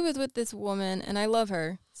he was with this woman, and I love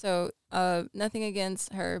her. So nothing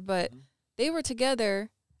against her, but they were together,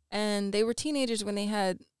 and they were teenagers when they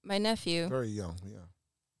had my nephew. Very young, yeah.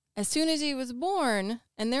 As soon as he was born,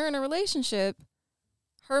 and they're in a relationship,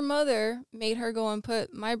 her mother made her go and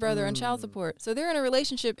put my brother on child support. So they're in a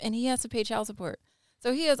relationship, and he has to pay child support.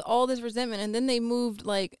 So he has all this resentment, and then they moved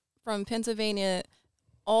like from Pennsylvania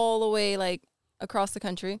all the way like across the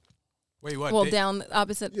country. Wait, what? Well, down the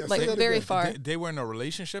opposite, Yeah, like say that very again. far. They were in a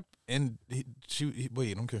relationship, and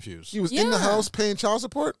wait, I'm confused. He was in the Yeah. house paying child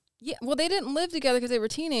support? Yeah, well, they didn't live together because they were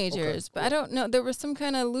teenagers, but I don't know. There was some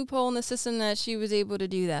kind of loophole in the system that she was able to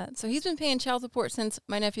do that. So he's been paying child support since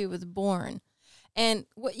my nephew was born. And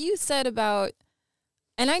what you said about,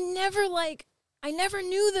 and I never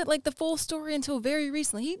knew that like the full story until very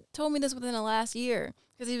recently. He told me this within the last year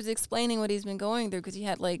because he was explaining what he's been going through because he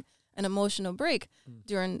had like an emotional break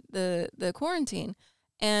during the quarantine.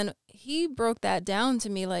 And he broke that down to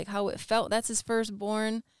me, like how it felt. That's his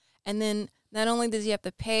firstborn. And then not only does he have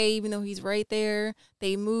to pay, even though he's right there,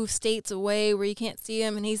 they move states away where you can't see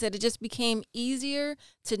him. And he said it just became easier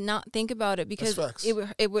to not think about it because That's facts.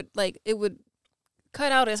 it would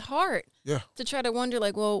cut out his heart. Yeah. To try to wonder,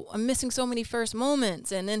 like, well, I'm missing so many first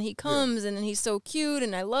moments. And then he comes and then he's so cute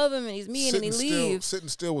and I love him and he's me and then he leaves. Sitting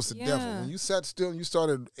still was the devil. Yeah. When you sat still and you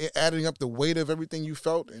started adding up the weight of everything you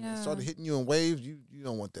felt and it Yeah. started hitting you in waves, you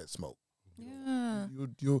don't want that smoke. Yeah.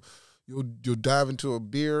 You'll dive into a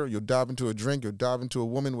beer, you'll dive into a drink, you'll dive into a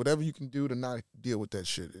woman, whatever you can do to not deal with that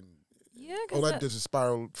shit. And Yeah. all that does is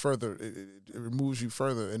spiral further. It removes you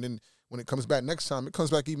further. And then when it comes back next time, it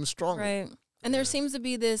comes back even stronger. Right. And there seems to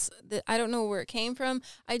be this, I don't know where it came from.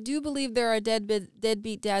 I do believe there are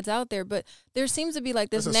deadbeat dads out there, but there seems to be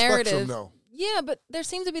like this There's a narrative. spectrum, though. Yeah, but there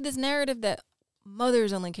seems to be this narrative that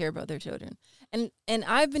mothers only care about their children. And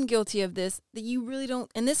I've been guilty of this, that you really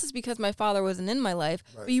don't, and this is because my father wasn't in my life,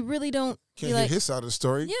 Right. but you really don't Can't be hear like, his side of the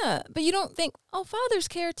story. yeah, but you don't think, oh, fathers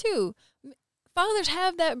care too. Fathers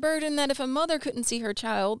have that burden that if a mother couldn't see her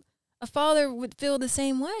child, a father would feel the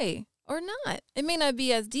same way or not. It may not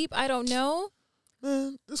be as deep, I don't know.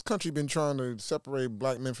 Man, this country been trying to separate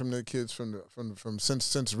black men from their kids from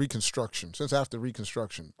since Reconstruction, since after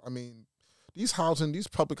Reconstruction. I mean, these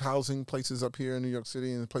public housing places up here in New York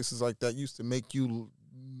City and places like that used to make you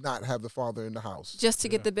not have the father in the house. Just to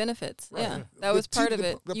get the benefits. Right. Yeah, that was part of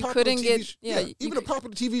it. You couldn't get, even the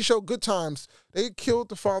popular TV show Good Times, they killed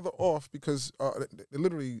the father off because they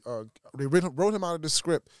literally they wrote him out of the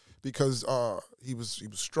script because he was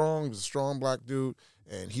strong, he was a strong black dude,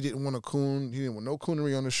 and he didn't want a coon, he didn't want no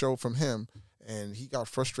coonery on the show from him, and he got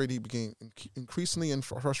frustrated. He became increasingly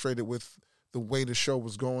frustrated with the way the show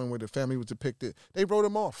was going, where the family was depicted. They wrote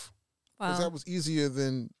him off because wow. that was easier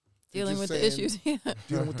than Dealing just with the issues. Yeah.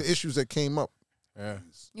 dealing with the issues that came up. Yeah.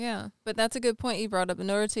 Yeah, but that's a good point you brought up. In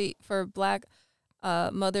order for black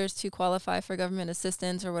mothers to qualify for government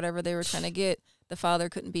assistance or whatever they were trying to get, the father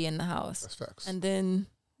couldn't be in the house. That's facts. And then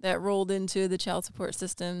that rolled into the child support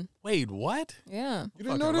system. Wait, what? Yeah. You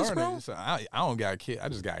didn't know this, Fucking bro? learning. So I don't got a kid. I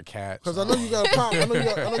just got a cat. Because I know you got a pop. I know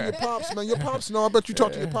your pops. Man, your pops know. I bet you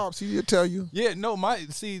talk to your pops. He'll tell you. Yeah, no,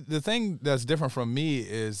 the thing that's different from me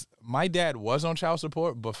is my dad was on child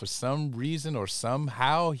support, but for some reason or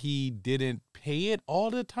somehow he didn't pay it all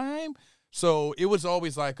the time. So it was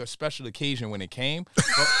always like a special occasion when it came.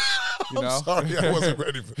 You know? I'm sorry, I wasn't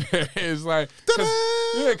ready for that. It's like,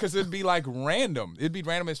 because it'd be like random. It'd be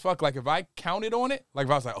random as fuck. Like if I counted on it, like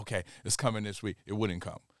if I was like, okay, it's coming this week, it wouldn't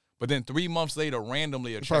come. But then 3 months later,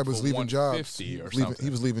 randomly a He check probably was for leaving jobs. $150 or He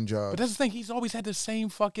something. was leaving jobs. But that's the thing. He's always had the same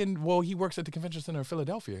fucking. Well, he works at the convention center in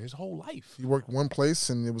Philadelphia his whole life. He worked one place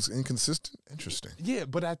and it was inconsistent. Interesting. Yeah,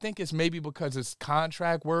 but I think it's maybe because it's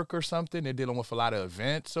contract work or something. They're dealing with a lot of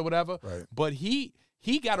events or whatever. Right. But he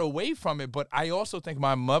got away from it. But I also think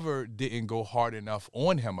my mother didn't go hard enough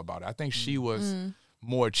on him about it. I think she was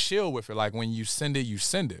more chill with it. Like when you send it, you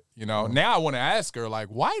send it. You know. Now I want to ask her like,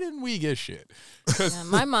 why didn't we get shit? Yeah,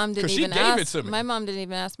 my mom didn't 'cause she even gave it ask. to me. My mom didn't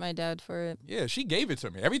even ask my dad for it. Yeah, she gave it to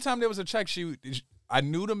me. Every time there was a check, I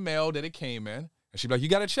knew the mail that it came in. And she'd be like, you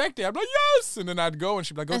got a check there. I'm like, yes. And then I'd go and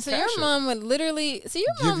she'd be like, go And so cash your it. mom would literally, your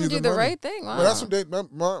Give mom you would do the the money. right thing. Wow. But that's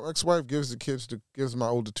what my ex-wife gives gives my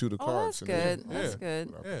older two the Oh, cards. that's and they- good. That's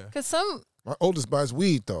good. Yeah. Because some, My oldest buys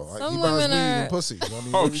weed though. Some He buys women weed are- and pussy. I mean,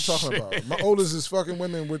 Oh, what are you talking shit. about? My oldest is fucking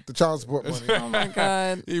women with the child support money. oh my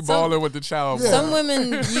God. He Some- balling with the child. Yeah. Some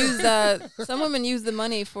women use that. Some women use the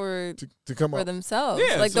money for to come up. themselves.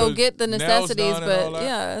 Yeah, like so they'll get the nails necessities, done and all but that.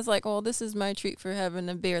 yeah, it's like, well, this is my treat for having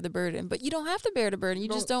to bear the burden. But you don't have to bear the burden. You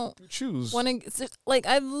just don't You choose. want to. Like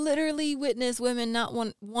I've literally witnessed women not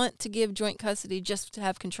want to give joint custody just to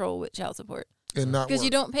have control with child support and not because you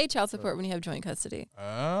work. don't pay child support when you have joint custody.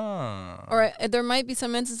 Ah. Or there might be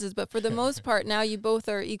some instances, but for the most part, now you both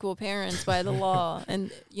are equal parents by the law,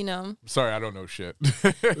 and Sorry, I don't know shit.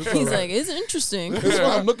 he's like, it's interesting. That's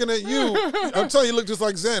why I'm looking at you. I'm telling you, you look just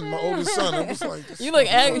like Zen, my oldest son. I'm just like, You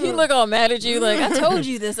look all mad at you, like I told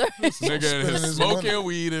you this. Nigga spending is his smoking money.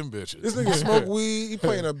 weed and bitches. This nigga smoke weed. He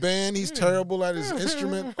playing a band. He's terrible at his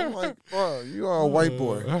instrument. I'm like, bro, you are a white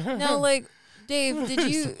boy. Now, like Dave,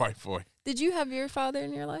 He's a white boy. did you have your father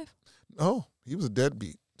in your life? No, he was a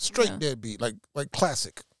deadbeat, straight Yeah. deadbeat, like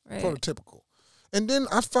classic, Right. prototypical. And then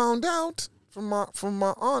I found out from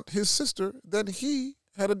my aunt, his sister, that he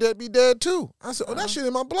had a deadbeat dad too. I said, oh, that shit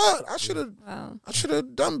in my blood. I should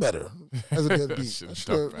have done better as a deadbeat. Should've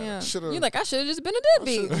I done better. Yeah. shoulda- You're like, I should have just been a I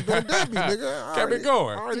deadbeat. should've been a deadbeat, nigga. I Kept it already-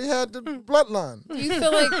 going. I already had the bloodline. Do you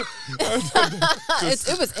feel like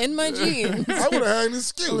it was in my genes? I would have had an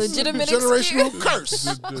excuse. Legitimate Generational curse.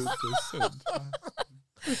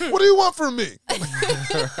 What do you want from me?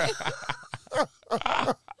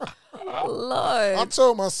 I Lord.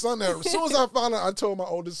 told my son that as soon as I found out, I told my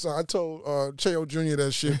oldest son, I told Cheo Jr.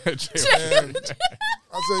 that shit. And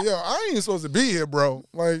I said, yo, I ain't supposed to be here, bro.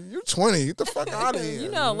 Like, you 20. Get the fuck out of here. You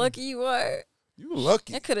know how lucky you are. You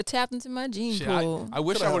lucky. I could have tapped into my gene Shit, pool. I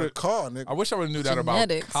wish Coulda I had would a have. car, nigga. I wish I would have knew that about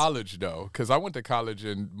Genetics. college though, because I went to college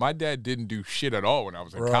and my dad didn't do shit at all when I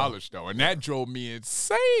was in Right. college though, and that drove me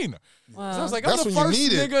insane. Wow. So I was like, That's I'm the when you first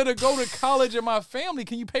need it. nigga to go to college in my family.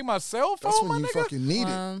 Can you pay my cell phone, That's my when you nigga? fucking need it.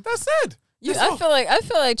 Wow. That's it. I feel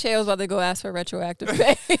like Cheo's about to go ask for retroactive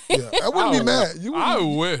pay. Yeah, I wouldn't be mad. You I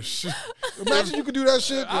wouldn't, wish. imagine you could do that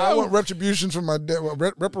shit. Yeah, I want retribution from my dad.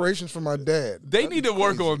 Reparations from my dad. They need to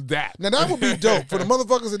work on that. Now that would be dope for the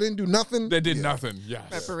motherfuckers that didn't do nothing. They did yeah. nothing.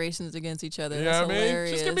 Yes. Reparations against each other. You That's know what I mean?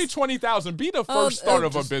 hilarious. Just give me 20,000. Be the Oh, first start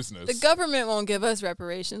of a just- business. The government won't give us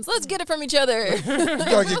reparations. Let's get it from each other. You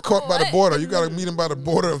gotta get caught by the border. You gotta meet him by the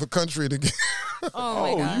border of the country to get. Oh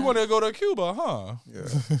my god. you want to go to Cuba, huh? Yeah.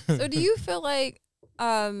 So do you feel like,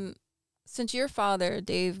 since your father,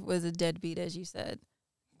 Dave, was a deadbeat, as you said,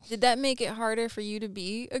 did that make it harder for you to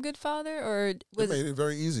be a good father, or It was made it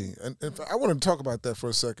very easy. And I want to talk about that for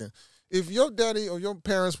a second. If your daddy or your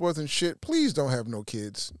parents wasn't shit, please don't have no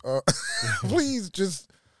kids. Please just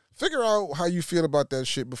figure out how you feel about that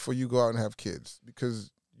shit before you go out and have kids, because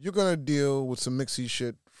you're gonna deal with some mixy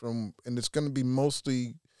shit and it's gonna be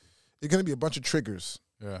a bunch of triggers.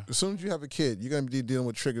 Yeah. As soon as you have a kid, you're gonna be dealing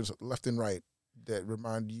with triggers left and right that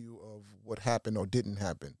remind you of what happened or didn't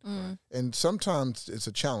happen. Mm. And sometimes it's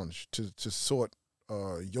a challenge to sort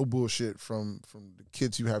your bullshit from the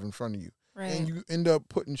kids you have in front of you. right? And you end up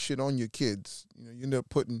putting shit on your kids. You know, you end up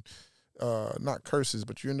putting not curses,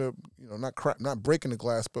 but you end up not breaking the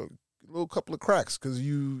glass, but a little couple of cracks because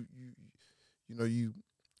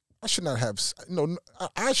I should not have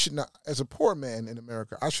I should not, as a poor man in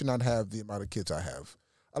America, I should not have the amount of kids I have.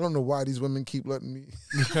 I don't know why these women keep letting me.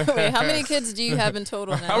 Wait, how many kids do you have in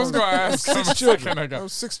total now? I was going to ask him a 6 second children. I ago.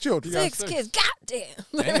 have 6 children. 6 kids. God damn.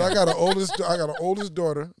 So I got an oldest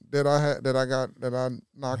daughter that I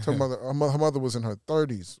knocked her mother. Her mother was in her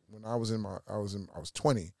 30s when I was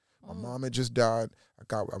 20. My mom had just died.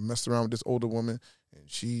 I messed around with this older woman,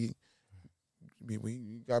 and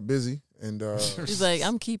we got busy, and She's like,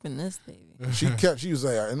 I'm keeping this baby. she was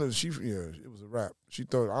like, it was a wrap. She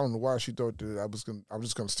thought, I don't know why she thought that I was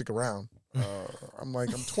just gonna stick around. I'm like,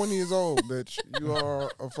 I'm 20 years old, bitch. You are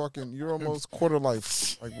you're almost quarter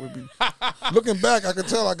life. Like, looking back, I can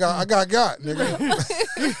tell I got,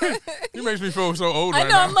 nigga. He makes me feel so old I right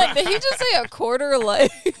know. now. I'm like, did he just say a quarter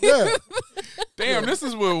life? Yeah. Damn, this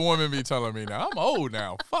is what women be telling me now. I'm old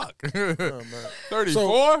now. Fuck. Yeah, man.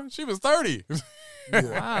 34? She was 30. Yeah.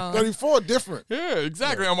 Wow. 34 different. Yeah,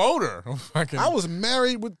 exactly. I'm older. I'm fucking, I was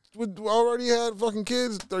married with already had fucking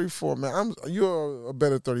kids. 34, man. You're a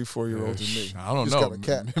better 34-year-old than me. I don't Just know. got a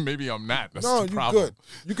cat. Maybe I'm not. That's No, the you problem. good.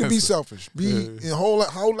 You can be selfish.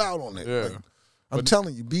 Hold out on it. Yeah. Like, I'm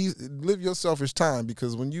telling you, live your selfish time,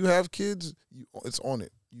 because when you have kids, it's on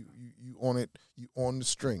it. You on it. You on the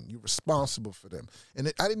string. You're responsible for them.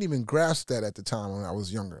 And I didn't even grasp that at the time when I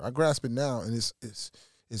was younger. I grasp it now, and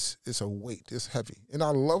it's a weight. It's heavy. And I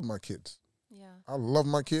love my kids. Yeah. I love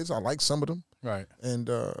my kids. I like some of them. Right. And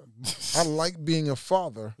I like being a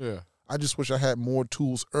father. Yeah. I just wish I had more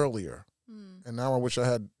tools earlier. Mm. And now I wish I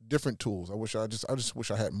had different tools. I just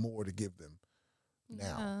wish I had more to give them.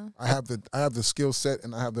 Now I have the skill set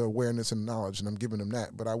and I have the awareness and knowledge, and I'm giving them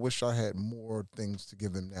that. But I wish I had more things to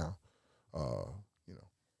give them now.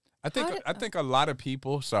 I think a lot of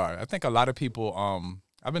people. Sorry, I think a lot of people.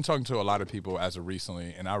 I've been talking to a lot of people as of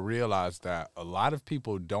recently, and I realized that a lot of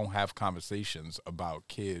people don't have conversations about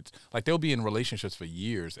kids. Like they'll be in relationships for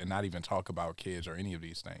years and not even talk about kids or any of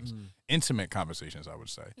these things. Intimate conversations, I would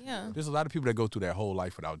say. Yeah. There's a lot of people that go through their whole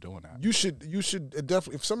life without doing that. You should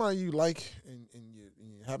definitely, if somebody you like and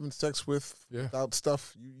you're having sex with without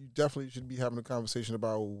stuff, you definitely should be having a conversation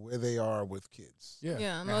about where they are with kids. Yeah.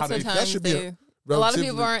 Yeah. And Most how of the they- time, that should be a lot of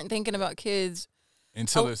people relatively- aren't thinking about kids.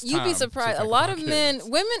 Until it's time You'd be to surprised. A think lot about of men, kids.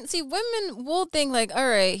 women will think like, all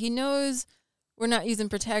right, he knows we're not using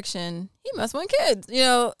protection. He must want kids, you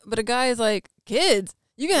know. But a guy is like, kids.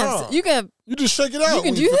 You can have, No. you can have, You just shake it out. you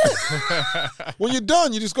can when do that. When you're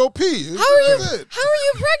done, you just go pee. How are you? That's it. How are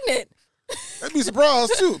you pregnant? I'd be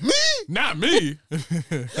surprised too. Me? Not me.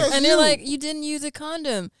 Yes, And they're you. like, you didn't use a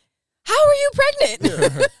condom. How are you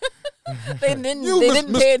pregnant? They didn't. You, They Miss-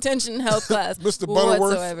 didn't pay attention in health class, Mr. Butterworth.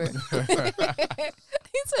 whatsoever.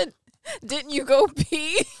 He said, "Didn't you go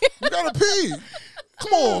pee? You gotta pee.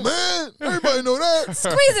 Come on, man. Everybody know that.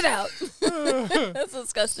 Squeeze it out." That's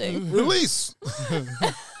disgusting. Release.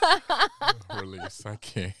 Release. I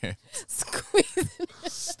can't Squeeze it.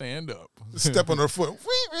 stand up. Step on her foot.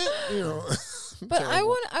 You know. But I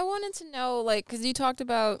wanted to know, like, because you talked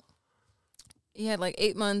about you had like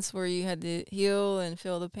 8 months where you had to heal and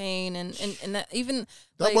feel the pain, and that even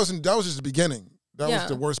That was just the beginning. That Yeah. was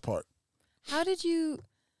the worst part. how did you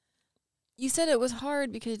said it was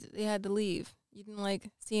hard because they had to leave. You didn't like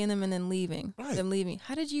seeing them and then leaving. Right. Them leaving.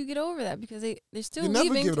 How did you get over that? Because they're still You never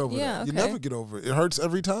leaving. get over yeah, that. You okay. never get over it. It hurts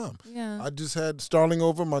every time. Yeah. I just had Starling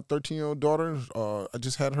over, my 13-year-old daughter. I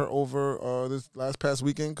just had her over this past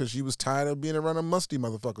weekend because she was tired of being around them musty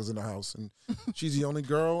motherfuckers in the house. And she's the only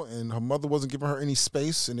girl, and her mother wasn't giving her any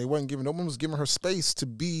space, and no one was giving her space to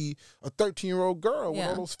be a 13-year-old girl with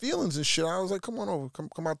all those feelings and shit. I was like, come on over,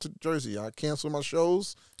 come out to Jersey. I canceled my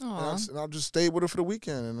shows, and I just stayed with her for the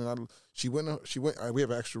weekend. And then she went. We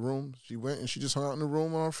have an extra room. She went and she just hung out in the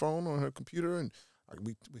room on her phone, on her computer, and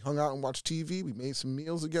we hung out and watched TV. We made some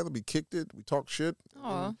meals together. We kicked it. We talked shit.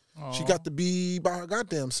 Aw. She got to be by her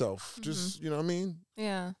goddamn self. Just, you know what I mean?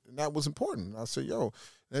 Yeah. And that was important. I said, yo,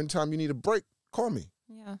 anytime you need a break, call me.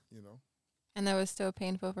 Yeah. You know. And that was still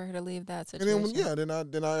painful for her to leave that And situation.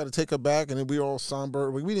 then I had to take her back, and then we were all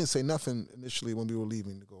somber. We didn't say nothing initially when we were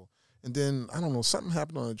leaving to go. And then, I don't know, something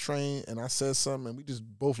happened on the train, and I said something, and we just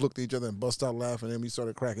both looked at each other and bust out laughing, and then we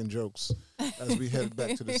started cracking jokes as we headed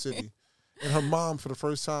back to the city. And her mom, for the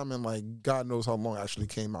first time in like God knows how long, actually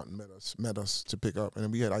came out and met us to pick up, and then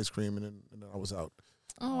we had ice cream, and then I was out.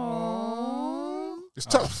 Aww. It's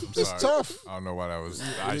tough. I'm It's sorry. tough. I don't know why that was. The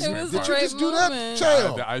ice It cream was part. a great Just do that, moment.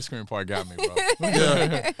 child. The ice cream part got me, bro.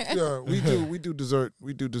 Yeah, we do dessert.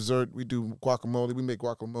 We do dessert. We do guacamole. We make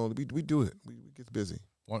guacamole. We do it. We get busy.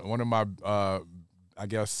 One of my, I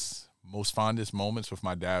guess, most fondest moments with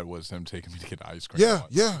my dad was him taking me to get ice cream. Yeah, once.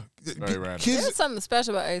 yeah. Very random. Kids, There's something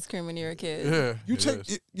special about ice cream when you're a kid. Yeah. you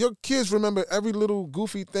your kids remember every little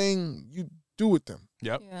goofy thing you do with them.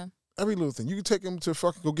 Yep. Yeah. Every little thing. You can take them to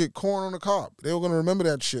fucking go get corn on the cob. They were gonna remember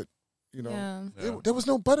that shit. You know. Yeah. Yeah. There was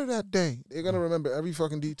no butter that day. They're gonna remember every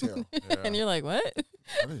fucking detail. Yeah. And you're like, what?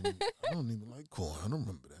 I don't even like corn. I don't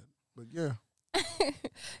remember that. But yeah.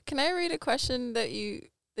 Can I read a question that you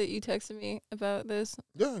texted me about this?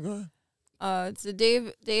 Yeah, go ahead. So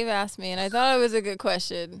Dave asked me, and I thought it was a good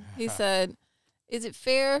question. He said, "Is it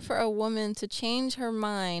fair for a woman to change her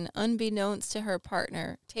mind unbeknownst to her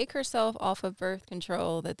partner, take herself off of birth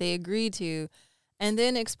control that they agreed to, and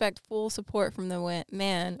then expect full support from the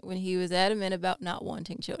man when he was adamant about not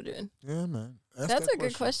wanting children?" Yeah, man. That's that a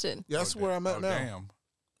good question. Yeah, that's where I'm at now. Damn.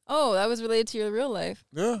 Oh, that was related to your real life.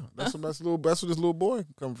 Yeah, that's where this little boy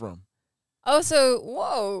come from. Oh, so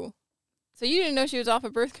whoa. So you didn't know she was off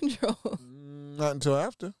of birth control. Not until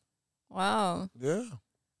after. Wow. Yeah.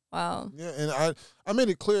 Wow. Yeah, and I made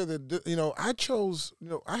it clear that, I chose,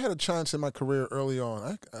 I had a chance in my career early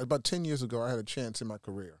on. About 10 years ago, I had a chance in my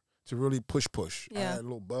career to really push. I Yeah. had a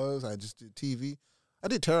little buzz. I just did TV. I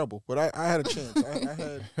did terrible, but I had a chance. I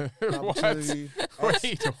had an opportunity.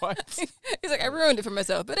 Wait, what? He's like, I ruined it for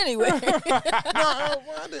myself. But anyway.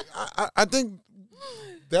 I think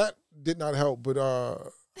that did not help. But I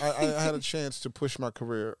had a chance to push my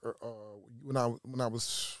career when I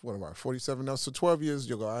was 47 now. So 12 years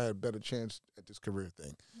ago, I had a better chance at this career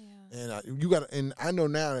thing. Yeah. And I know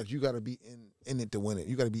now that you got to be in it to win it.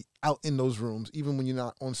 You got to be out in those rooms, even when you're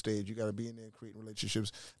not on stage. You got to be in there creating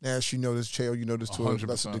relationships. Nash, you know this. Chael, you know this to a 100%.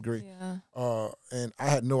 lesser degree. Yeah. And I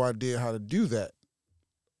had no idea how to do that.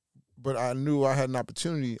 But I knew I had an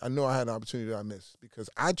opportunity. I know I had an opportunity that I missed because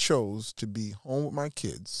I chose to be home with my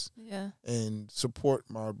kids and support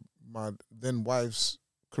my then wife's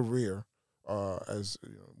career as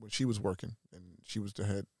when she was working and she was the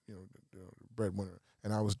head, the breadwinner,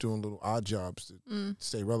 and I was doing little odd jobs to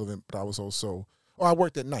stay relevant. But I was also I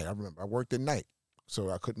worked at night. I remember I worked at night, so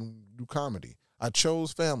I couldn't do comedy. I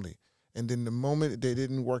chose family, and then the moment they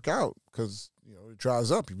didn't work out because it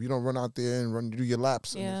dries up. If you don't run out there and do your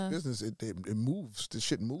laps in this business, it moves. The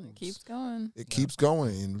shit moves. It keeps going. It keeps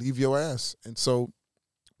going and leave your ass. And so,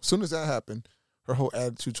 as soon as that happened, her whole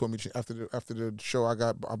attitude told me after the show. I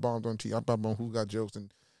bombed on TV. I bombed on Who Got Jokes,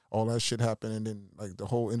 and all that shit happened. And then like the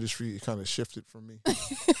whole industry kind of shifted from me.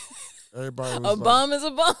 Everybody was bomb is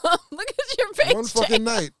a bomb. Look at your face. One fucking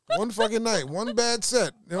night, one bad set.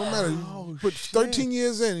 It don't matter. You put 13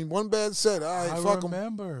 years in, one bad set. All right, fuck 'em.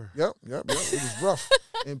 remember. Yep. It was rough.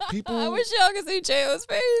 And people. I wish y'all could see Chael's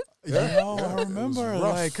face. I remember.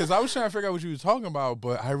 Like, because I was trying to figure out what you was talking about,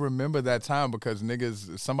 but I remember that time because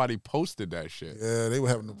somebody posted that shit. Yeah, they were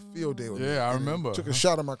having a field day with me. Yeah, I And remember. Took a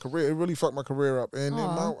shot at my career. It really fucked my career up. And then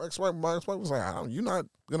my ex-wife was like, "You're not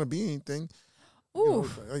gonna be anything.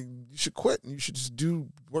 Like, you should quit and you should just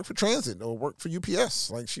work for transit or work for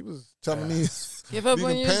UPS." Like she was telling me, give up on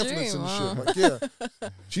leaving your pamphlets dream. and shit.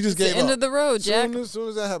 Like, she just gave the end up. of the road, Jack. As soon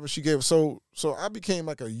as that happened, she gave up. So I became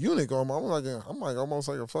like a eunuch. I'm like almost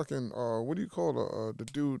like a fucking what do you call the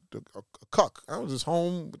dude, a cuck. I was just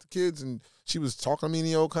home with the kids and she was talking to me in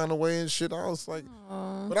the old kind of way and shit. I was like,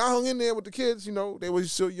 but I hung in there with the kids. They were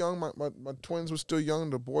still young. My twins were still young.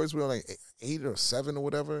 The boys were like 8 or 7 or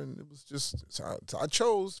whatever, and it was just so I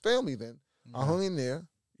chose family. Then I hung in there.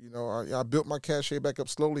 I built my cachet back up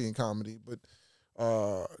slowly in comedy, but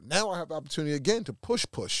now I have the opportunity again to push.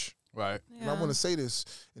 Right. And I want to say this,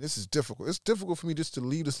 and this is difficult. It's difficult for me just to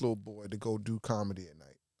leave this little boy to go do comedy at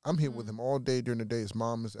night. I'm here with him all day during the day. His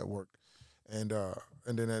mom is at work, and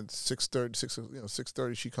then at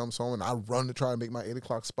 6:30 she comes home, and I run to try to make my 8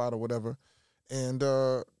 o'clock spot or whatever. And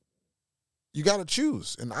you got to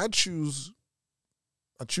choose, and I choose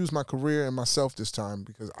my career and myself this time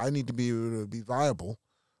because I need to be able to be viable,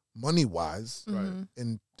 money wise,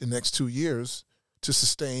 in the next 2 years to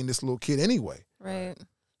sustain this little kid anyway. Right.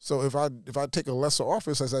 So if I take a lesser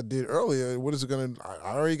office as I did earlier, what is it gonna?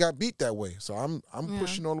 I already got beat that way, so I'm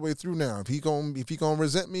pushing all the way through now. If he gonna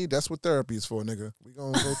resent me, that's what therapy is for, nigga. We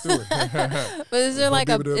gonna go through it. But is there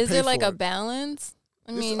like a balance?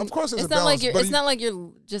 I mean, of course, it's not like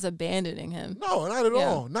you're just abandoning him. No, not at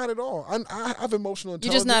all. Not at all. I have emotional intelligence.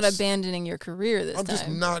 You're just not abandoning your career this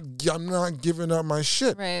time. I'm not giving up my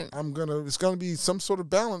shit. Right. It's gonna be some sort of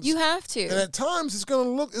balance. You have to. And at times it's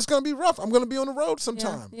gonna be rough. I'm gonna be on the road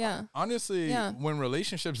sometime. Yeah. Honestly, when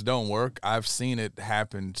relationships don't work, I've seen it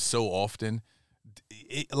happen so often.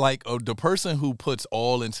 The person who puts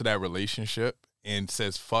all into that relationship and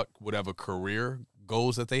says fuck whatever career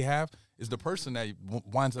goals that they have is the person that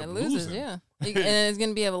winds up losing. Yeah. And it's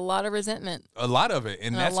going to be a lot of resentment. A lot of it.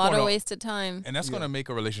 And that's a lot of wasted time. And that's going to make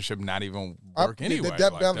a relationship not even work anyway.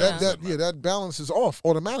 That balance is off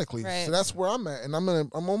automatically. Right. So that's where I'm at. And I'm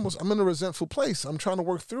in a resentful place. I'm trying to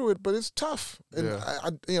work through it, but it's tough.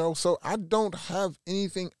 And so I don't have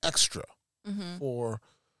anything extra for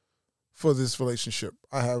this relationship.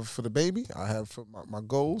 I have for the baby. I have for my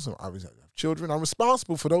goals. And obviously I have children. I'm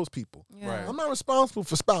responsible for those people. Yeah. Right. I'm not responsible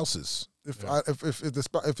for spouses if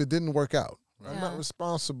it didn't work out. I'm not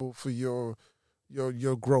responsible for your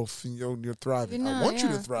growth and your thriving. I want you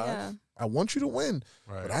to thrive. Yeah. I want you to win.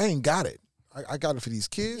 Right. But I ain't got it. I got it for these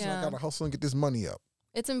kids. And I got to hustle and get this money up.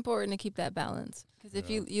 It's important to keep that balance because if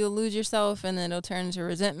you'll lose yourself and then it'll turn into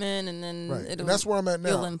resentment and then and that's where I'm at now.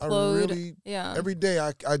 You'll implode. I really, every day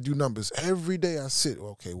I do numbers. Every day I sit.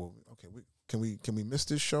 Can we miss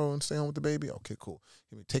this show and stay home with the baby? Okay, cool.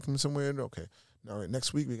 Can we take him somewhere? Okay. All right,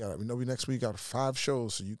 next week we got 5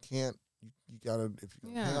 shows, so you can't. You gotta if you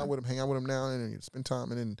hang out with him now and then you spend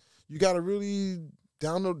time and then you gotta really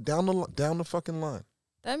down the fucking line.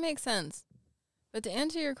 That makes sense. But to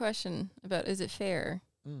answer your question about is it fair?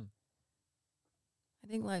 I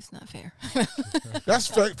think life's not fair. That's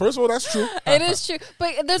fair. First of all, that's true. It is true.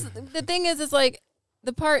 But the thing is, it's like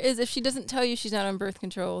the part is if she doesn't tell you she's not on birth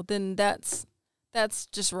control, then that's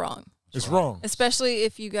just wrong. It's wrong. Especially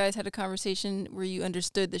if you guys had a conversation where you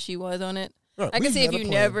understood that she was on it. Right. I can We see if had a you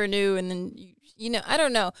plan. never knew and then you know, I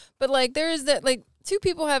don't know. But like there is that like two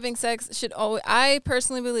people having sex should always, I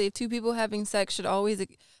personally believe two people having sex should always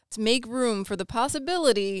to make room for the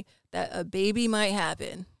possibility that a baby might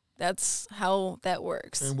happen. That's how that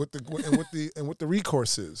works. And what the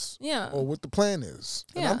recourse is. Yeah. Or what the plan is.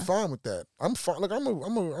 And I'm Yeah. fine with that. I'm fine. Like I'm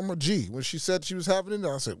a G. When she said she was having it,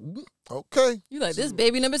 I said, okay. You like this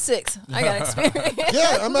baby number 6. I got experience.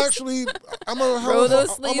 Yeah, I'm actually Roll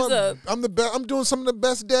those sleeves up. I'm the best. I'm doing some of the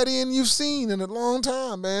best daddying you've seen in a long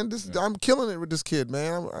time, man. I'm killing it with this kid,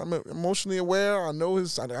 man. I'm emotionally aware. I know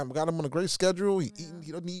I got him on a great schedule. He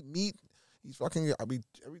doesn't eat meat. He's fucking.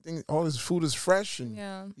 Everything. All his food is fresh,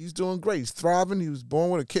 and he's doing great. He's thriving. He was born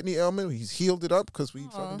with a kidney ailment. He's healed it up because we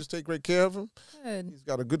fucking just take great care of him. Good. He's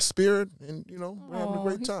got a good spirit, and we're having a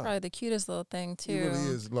great He's time. probably the cutest little thing too. He really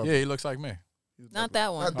is lovely. Yeah, he looks like me. Not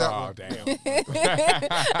that one. Not that one. Damn.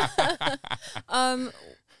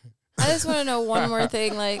 I just want to know one more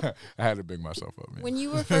thing. Like I had to big myself up, man. when you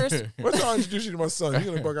were first, What's I introduce you to my son? You're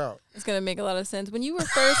gonna bug out. it's gonna make a lot of sense. When you were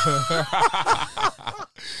first,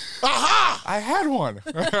 Aha! I had one.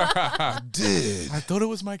 Did I thought it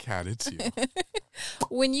was my cat. It's you.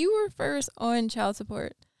 when you were first on child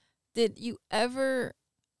support, did you ever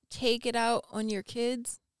take it out on your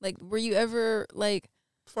kids? Like, were you ever like,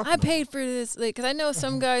 Fuck I no. paid for this? Like, because I know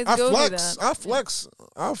some guys I go flex. through that.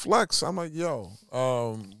 I flex. I'm like, yo,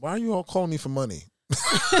 why are you all calling me for money?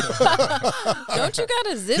 Don't you got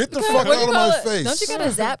a zip Get the card? fuck What do out you of call my it? face. Don't you got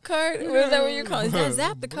a zap card? Or is that what you call it? Is that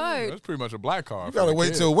zap the card? That's pretty much a black card. You for gotta the wait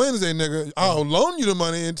kids. till Wednesday, nigga. I'll loan you the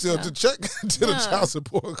money until Yeah. to check until the Yeah. child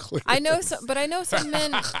support clear. I know some, but I know some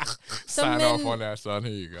men. Some Sign men, off on that, son.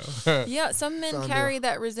 Here you go. yeah, some men Sound carry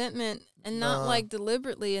that resentment and not Nah. like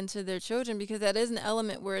deliberately into their children because that is an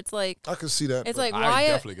element where it's like I can see that. it's but like I why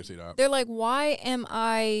definitely can see that. they're like why am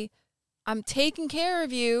I'm taking care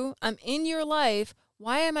of you, I'm in your life,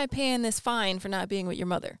 why am I paying this fine for not being with your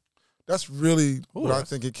mother? that's really Ooh, what I that's-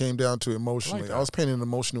 think it came down to emotionally. that. I was paying an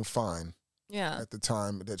emotional fine Yeah. at the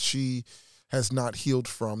time that she has not healed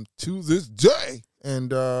from to this day.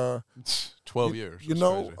 And 12 years. you That's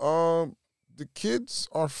know, crazy. the kids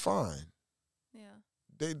are fine.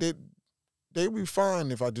 Yeah. They would be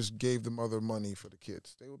fine if I just gave the mother money for the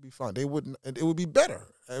kids. They would be fine. They wouldn't. And it would be better.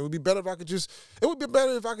 It would be better if I could just. It would be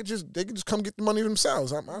better if I could just. They could just come get the money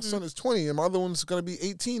themselves. My son is 20, and my other one's going to be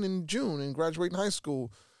 18 in June and graduating high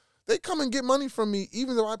school. They come and get money from me,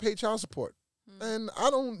 even though I pay child support, and I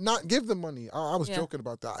don't not give them money. I was Yeah. joking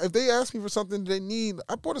about that. If they ask me for something they need,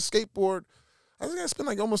 I bought a skateboard. I think I spent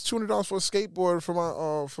like almost $200 for a skateboard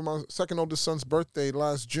for my second oldest son's birthday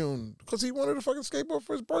last June because he wanted a fucking skateboard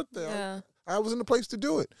for his birthday. Yeah. I was in the place to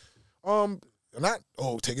do it. Not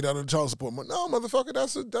take it out of the child support. No, motherfucker,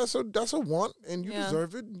 that's a want, and you Yeah.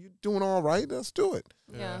 deserve it. You're doing all right. Let's do it.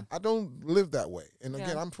 Yeah. I don't live that way. And again,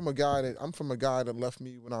 Yeah. I'm from a guy that left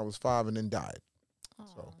me when I was 5 and then died.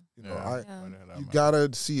 So you know, Yeah. Yeah. you gotta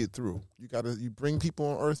see it through. You bring people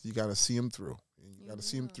on earth. You gotta see them through. And you gotta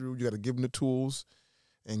see them through. You gotta give them the tools,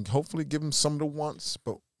 and hopefully give them some of the wants,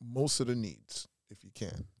 but most of the needs if you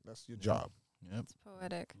can. That's your job. Yep. It's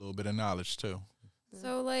poetic. A little bit of knowledge, too.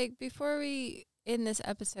 So, like, before we end this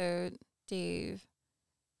episode, Dave,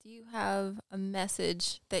 do you have a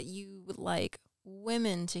message that you would like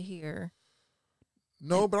women to hear?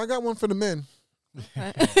 No, but I got one for the men.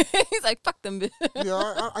 He's like, fuck them.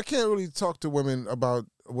 Yeah, I can't really talk to women about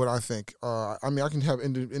what I think. I mean, I can have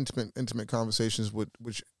intimate conversations with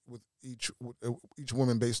each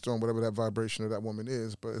woman based on whatever that vibration of that woman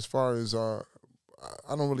is. But as far as I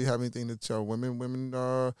don't really have anything to tell women. Women,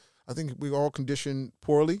 I think we all conditioned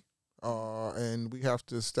poorly, and we have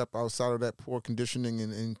to step outside of that poor conditioning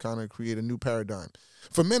and kind of create a new paradigm.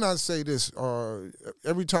 For men, I'd say this: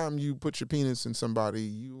 every time you put your penis in somebody,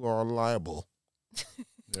 you are liable.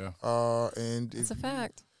 Yeah. And It's if a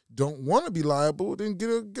fact. you don't want to be liable, then get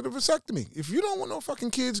a vasectomy. If you don't want no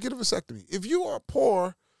fucking kids, get a vasectomy. If you are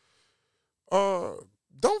poor,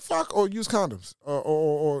 don't fuck or use condoms,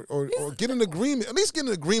 or get an agreement. At least get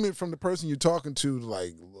an agreement from the person you're talking to.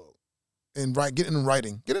 Like, look, and get in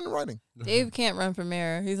writing. Get in writing. Dave can't run for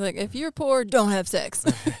mayor. He's like, if you're poor, don't have sex.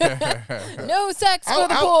 No sex for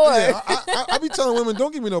the poor. I be telling women,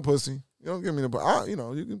 don't give me no pussy. You don't give me no pussy.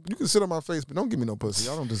 You can sit on my face, but don't give me no pussy.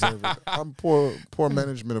 I don't deserve it. I'm poor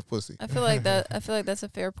management of pussy. I feel like that's a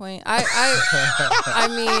fair point. I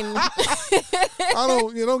mean, I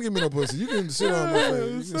don't. You don't give me no pussy. You can sit on my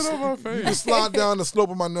face. Sit on my You can face. slide down the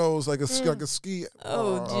slope of my nose like a ski.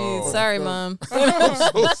 oh, geez. Sorry, God. Mom. I'm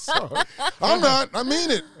so sorry. I'm not. I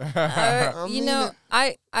mean it. I You mean know,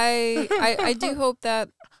 it. I do hope that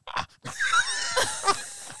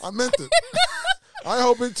I meant it. I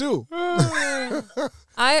hope it too.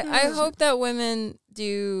 I hope that women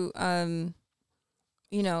do,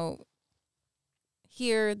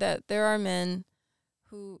 hear that there are men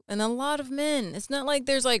who, and a lot of men. It's not like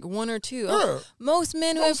there's like one or two. Yeah. Most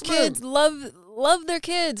men who Most have kids love their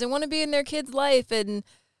kids and want to be in their kids' life, and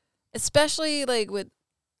especially like with,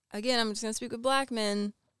 again, I'm just gonna speak with black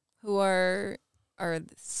men who are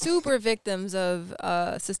super victims of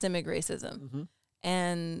systemic racism, Mm-hmm.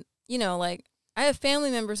 and like. I have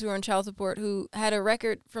family members who are on child support who had a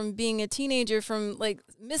record from being a teenager from like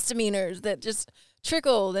misdemeanors that just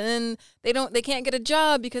trickled, and then they can't get a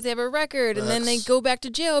job because they have a record, and then they go back to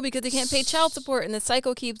jail because they can't pay child support, and the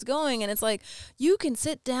cycle keeps going. And it's like, you can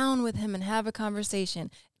sit down with him and have a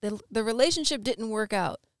conversation. The relationship didn't work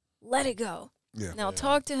out. Let it go. Yeah. Now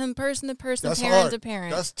talk to him person to person, That's parent hard. to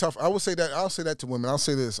parent. That's tough. I would say that. I'll say that to women. I'll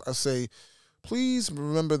say this. I say, please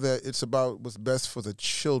remember that it's about what's best for the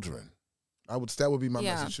children. That would be my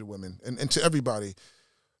message to women and to everybody.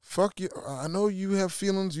 Fuck you. I know you have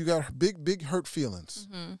feelings. You got big hurt feelings.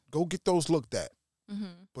 Mm-hmm. Go get those looked at. Mm-hmm.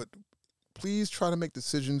 But please try to make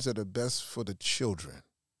decisions that are best for the children.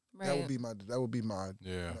 Right. That would be my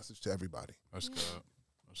Yeah. message to everybody. That's good.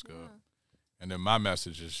 That's good. And then my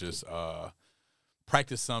message is just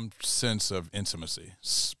practice some sense of intimacy.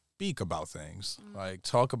 Speak about things. Like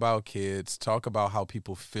talk about kids, talk about how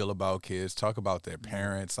people feel about kids, talk about their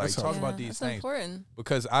parents, like That's talk about these that's things. important.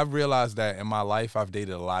 Because I've realized that in my life I've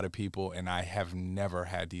dated a lot of people and I have never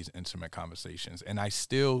had these intimate conversations. And I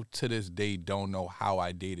still to this day don't know how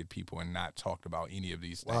I dated people and not talked about any of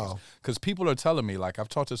these things. Wow. Because people are telling me, like I've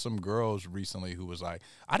talked to some girls recently who was like,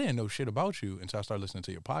 I didn't know shit about you until I started listening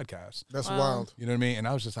to your podcast. That's Wow. wild. You know what I mean? And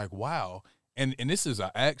I was just like, wow. And this is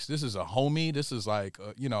an ex, this is a homie, this is like,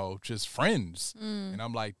 just friends. Mm. And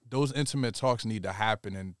I'm like, those intimate talks need to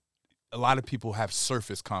happen. And a lot of people have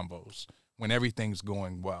surface combos when everything's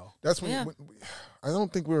going well. That's when, Yeah. I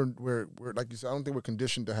don't think we're like you said. I don't think we're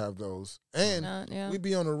conditioned to have those. And Yeah. we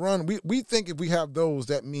be on the run. We think if we have those,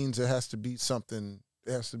 that means it has to be something.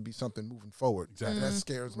 It has to be something moving forward. Exactly. That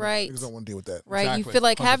scares me. Right. Niggas don't want to deal with that. Right. You Exactly. feel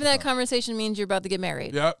like having that 100%. conversation means you're about to get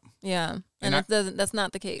married. Yep. Yeah. And And that's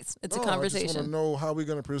not the case. It's No, a I just want to conversation. know how we're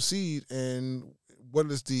going to proceed and what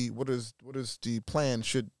is the plan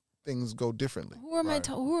should things go differently. Who am Right.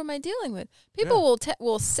 who am I dealing with? People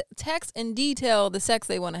will text in detail the sex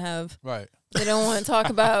they want to have. Right. They don't want to talk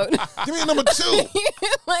about Give me a number 2.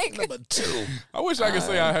 like Number 2. I wish I could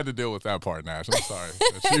say I had to deal with that part, Nash. I'm sorry.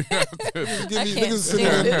 That you have to- Give I me can't niggas sitting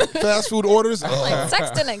stand there, fast food orders. like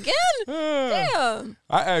sexting again. Damn.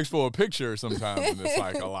 I ask for a picture sometimes, and it's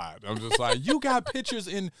like a lot. I'm just like, you got pictures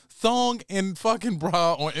in thong and fucking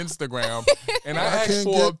bra on Instagram, and I asked can't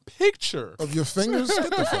for a get- picture. Of your fingers, get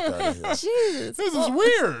the fuck out of here. Jesus. This is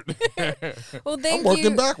weird. Well, I'm thank working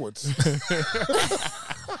you. backwards.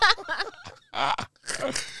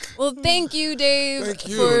 Well, thank you, Dave, Thank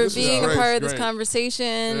you. for This was being a great. part of this Great.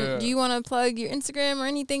 conversation. Yeah. Do you want to plug your Instagram or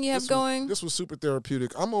anything you have going? This was super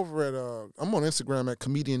therapeutic. I'm over at I'm on Instagram at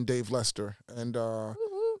comedian Dave Lester, and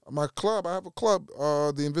my club. I have a club,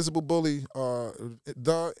 the Invisible Bully,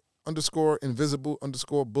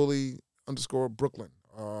 _invisible_bully_Brooklyn.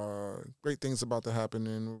 Great things about to happen,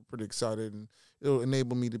 and we're pretty excited, and it'll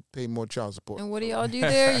enable me to pay more child support. And what do y'all do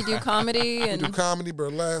there? You do comedy We do and comedy,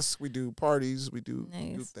 burlesque. We do parties. We do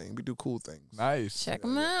Nice. things. We do cool things. Nice. check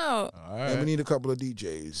them out. All And we right. need a couple of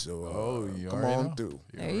DJs. So Oh, you come already on know. through.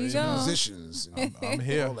 There you already go. know. Musicians. And I'm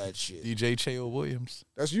here. all that shit. DJ Cheo Williams.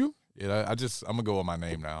 That's you? Yeah, I'm gonna go with my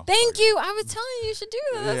name now. Thank you. I was telling you should do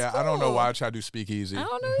that. That's Yeah, I don't know cool. why I try to do speakeasy. I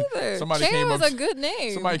don't know either. Somebody Cheo came is up a good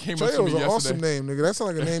name. Somebody came up to Cheo's me an yesterday. awesome name, nigga. That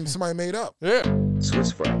sounds like a name somebody made up. Yeah.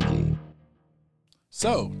 Swiss Frankie.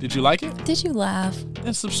 So, did you like it? Did you laugh?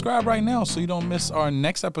 Then subscribe right now so you don't miss our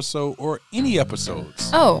next episode or any episodes.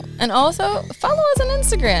 Oh, and also follow us on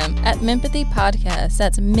Instagram at Minpathy Podcast.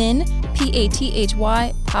 That's Min, Pathy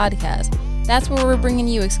Podcast. That's where we're bringing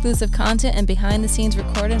you exclusive content and behind the scenes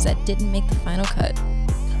recordings that didn't make the final cut.